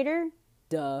Music Trader?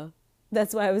 Duh.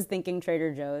 That's why I was thinking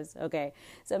Trader Joe's. Okay.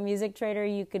 So Music Trader,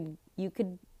 you could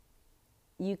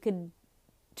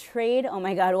trade. Oh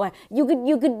my God. What? You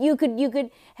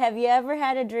could. Have you ever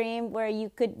had a dream where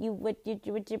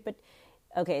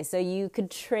okay. So you could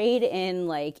trade in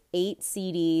like 8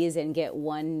 CDs and get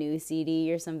 1 new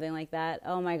CD or something like that.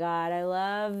 Oh my God. I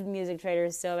love Music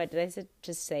Trader so bad. Did I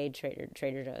just say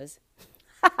Trader Joe's?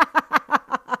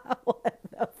 What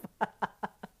the fuck?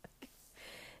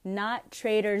 Not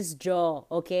Trader's Joe,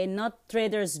 okay? Not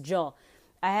Trader's Joe.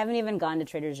 I haven't even gone to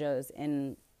Trader Joe's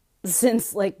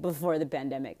since like before the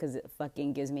pandemic because it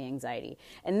fucking gives me anxiety.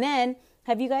 And then,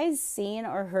 have you guys seen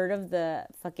or heard of the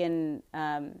fucking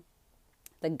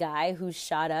the guy who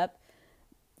shot up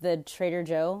the Trader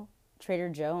Joe? Trader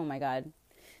Joe, oh my God.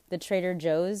 The Trader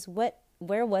Joe's,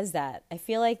 where was that? I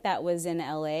feel like that was in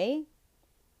LA.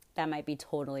 That might be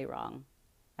totally wrong.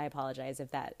 I apologize if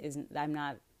that isn't,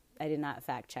 I did not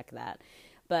fact check that.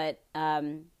 But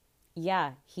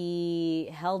yeah, he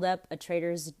held up a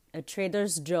Trader's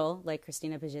Joe, like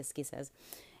Christina Pajitsky says.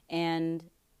 And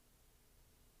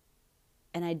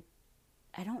I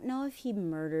don't know if he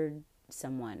murdered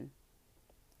someone.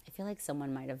 I feel like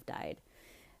someone might have died.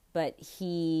 But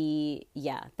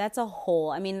that's a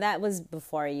whole, I mean, that was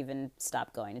before I even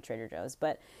stopped going to Trader Joe's.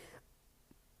 But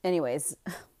anyways,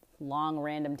 long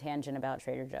random tangent about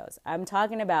Trader Joe's. I'm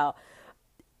talking about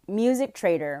Music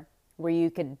Trader, where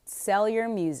you could sell your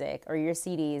music or your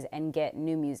CDs and get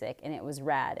new music, and it was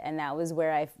rad. And that was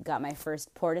where I got my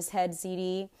first Portishead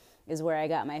CD, is where I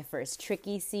got my first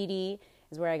Tricky CD,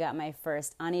 is where I got my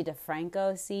first Ani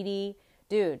DeFranco CD.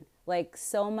 Dude, like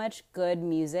so much good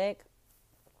music.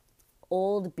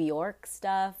 Old Bjork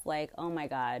stuff, like, oh my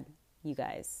God, you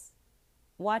guys.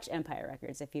 Watch Empire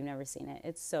Records if you've never seen it.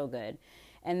 It's so good.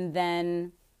 And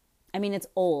then, I mean, it's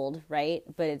old, right?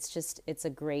 But it's a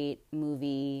great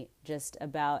movie just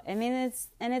about, I mean, it's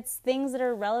things that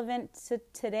are relevant to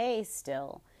today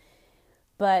still.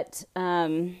 But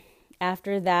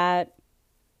after that,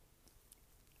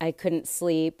 I couldn't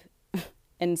sleep.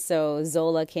 And so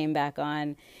Zola came back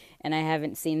on, and I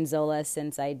haven't seen Zola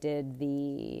since I did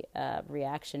the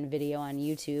reaction video on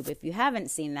YouTube. If you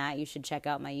haven't seen that, you should check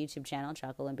out my YouTube channel,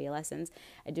 Chalk Olympia Lessons.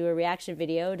 I do a reaction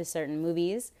video to certain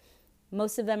movies.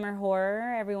 Most of them are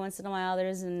horror. Every once in a while,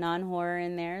 there's a non-horror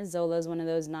in there. Zola's one of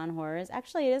those non-horrors.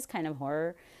 Actually, it is kind of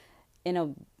horror in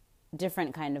a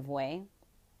different kind of way.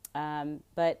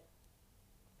 But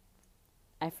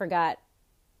I forgot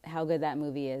how good that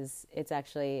movie is. It's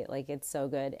actually, like, it's so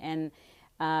good. And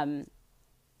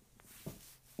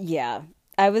yeah,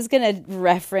 I was going to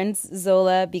reference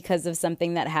Zola because of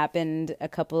something that happened a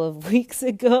couple of weeks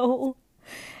ago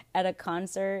at a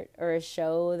concert or a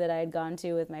show that I had gone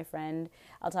to with my friend.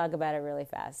 I'll talk about it really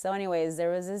fast. So anyways,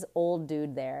 there was this old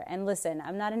dude there. And listen,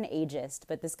 I'm not an ageist,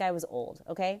 but this guy was old,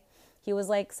 okay? He was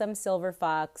like some silver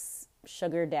fox,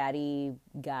 sugar daddy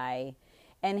guy.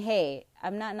 And hey,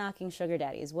 I'm not knocking sugar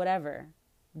daddies, whatever.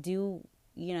 Do,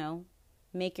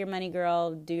 make your money,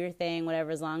 girl, do your thing,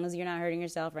 whatever, as long as you're not hurting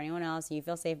yourself or anyone else and you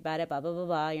feel safe about it, blah, blah, blah,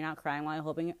 blah. You're not crying while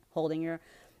holding your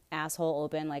asshole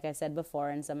open, like I said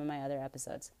before in some of my other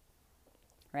episodes,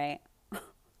 right?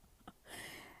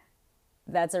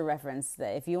 That's a reference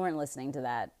that if you weren't listening to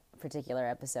that particular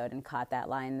episode and caught that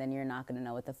line, then you're not going to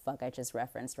know what the fuck I just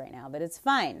referenced right now, but it's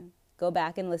fine. Go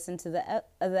back and listen to the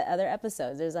other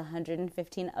episodes. There's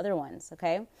 115 other ones,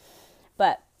 okay?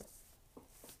 But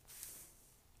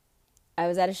I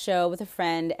was at a show with a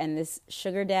friend, and this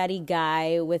sugar daddy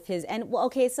guy with his, and well,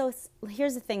 okay, so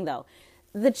here's the thing though.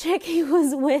 the chick he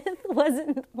was with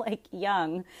wasn't like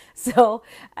young. So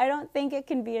I don't think it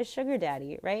can be a sugar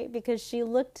daddy, right? Because she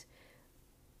looked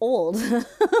old.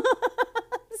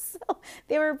 So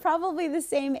they were probably the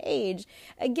same age.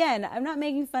 Again, I'm not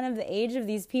making fun of the age of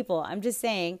these people. I'm just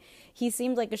saying he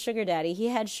seemed like a sugar daddy. He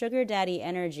had sugar daddy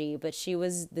energy, but she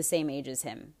was the same age as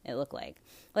him, it looked like.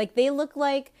 Like, they look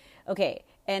like, okay,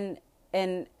 and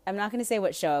I'm not going to say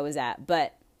what show I was at,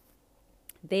 but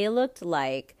they looked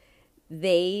like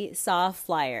they saw a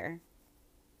flyer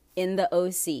in the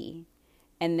OC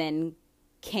and then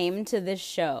came to this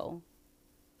show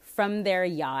from their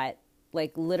yacht,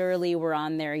 like literally were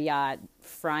on their yacht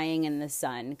frying in the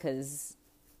sun because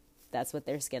that's what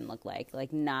their skin looked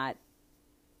like not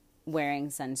wearing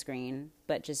sunscreen,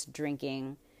 but just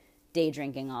day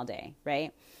drinking all day,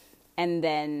 right? And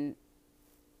then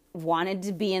wanted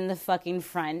to be in the fucking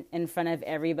front in front of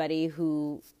everybody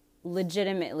who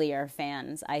legitimately are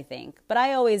fans, I think. But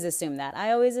I always assume that.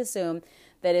 I always assume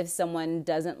that if someone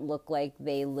doesn't look like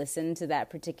they listen to that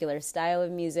particular style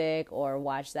of music or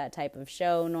watch that type of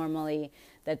show normally,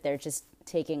 that they're just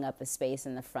taking up a space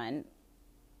in the front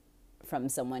from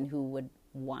someone who would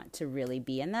want to really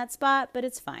be in that spot, but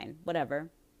it's fine, whatever.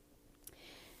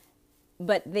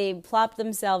 But they plopped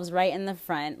themselves right in the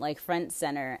front, like front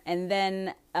center, and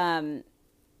then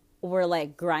were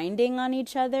like grinding on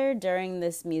each other during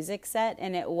this music set,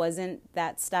 and it wasn't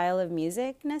that style of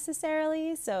music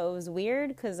necessarily, so it was weird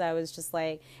because I was just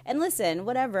like, and listen,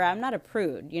 whatever, I'm not a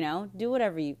prude, do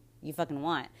whatever you fucking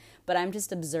want, but I'm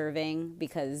just observing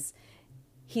because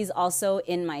he's also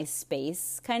in my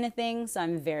space kind of thing, so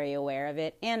I'm very aware of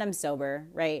it, and I'm sober,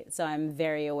 right? So I'm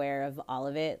very aware of all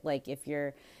of it. Like, if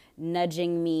you're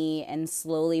nudging me and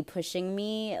slowly pushing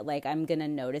me, like, I'm gonna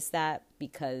notice that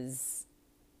because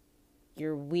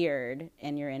you're weird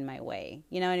and you're in my way.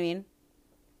 You know what I mean?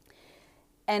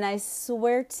 And I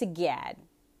swear to gad,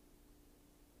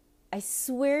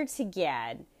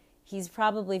 he's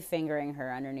probably fingering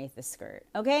her underneath the skirt.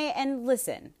 Okay? And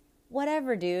listen,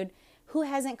 whatever, dude. Who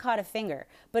hasn't caught a finger?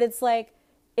 But it's like,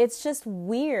 it's just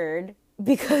weird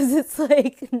because it's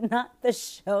like not the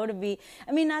show to be.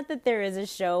 I mean, not that there is a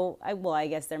show. I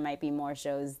guess there might be more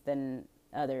shows than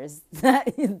others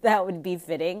that would be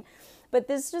fitting. But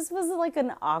this just was like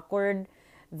an awkward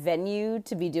venue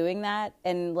to be doing that.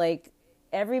 And like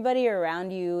everybody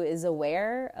around you is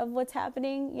aware of what's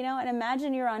happening, and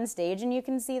imagine you're on stage and you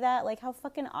can see that. Like, how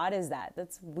fucking odd is that?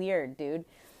 That's weird, dude.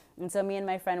 And so me and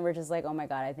my friend were just like, oh my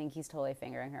God, I think he's totally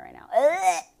fingering her right now.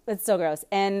 Ugh! It's so gross.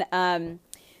 And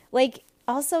like,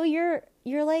 also you're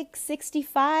like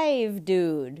 65,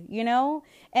 dude,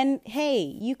 And hey,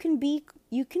 you can be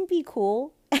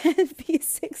cool and be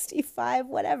 65,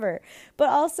 whatever. But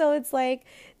also it's like,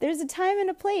 there's a time and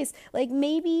a place. Like,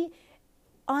 maybe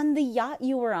on the yacht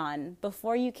you were on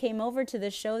before you came over to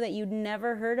this show that you'd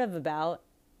never heard of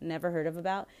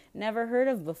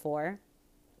before.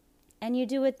 And you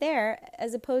do it there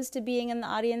as opposed to being in the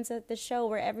audience at the show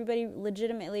where everybody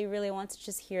legitimately really wants to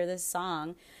just hear this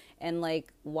song and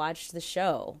like watch the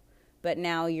show. But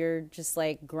now you're just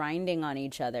like grinding on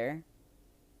each other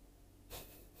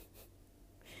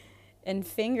and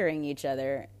fingering each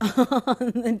other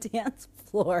on the dance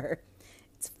floor.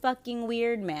 It's fucking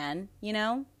weird, man,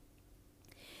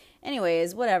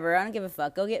 Anyways, whatever. I don't give a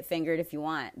fuck. Go get fingered if you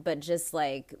want. But just,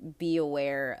 like, be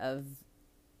aware of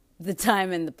the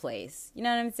time and the place. You know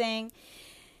what I'm saying?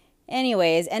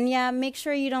 Anyways, and yeah, make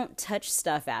sure you don't touch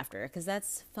stuff after, because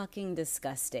that's fucking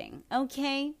disgusting.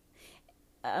 Okay?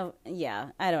 Yeah,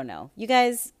 I don't know. You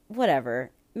guys,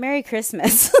 whatever. Merry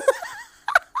Christmas.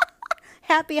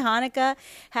 Happy Hanukkah,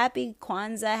 happy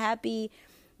Kwanzaa, happy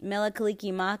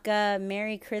Melakalikimaka,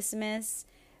 Merry Christmas,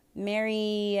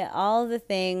 Merry all the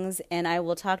things, and I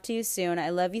will talk to you soon. I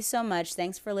love you so much.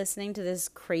 Thanks for listening to this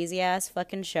crazy-ass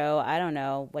fucking show. I don't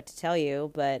know what to tell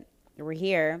you, but we're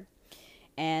here,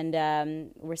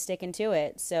 and we're sticking to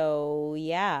it. So,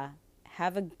 yeah,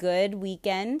 have a good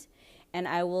weekend, and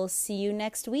I will see you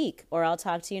next week, or I'll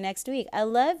talk to you next week. I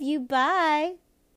love you. Bye.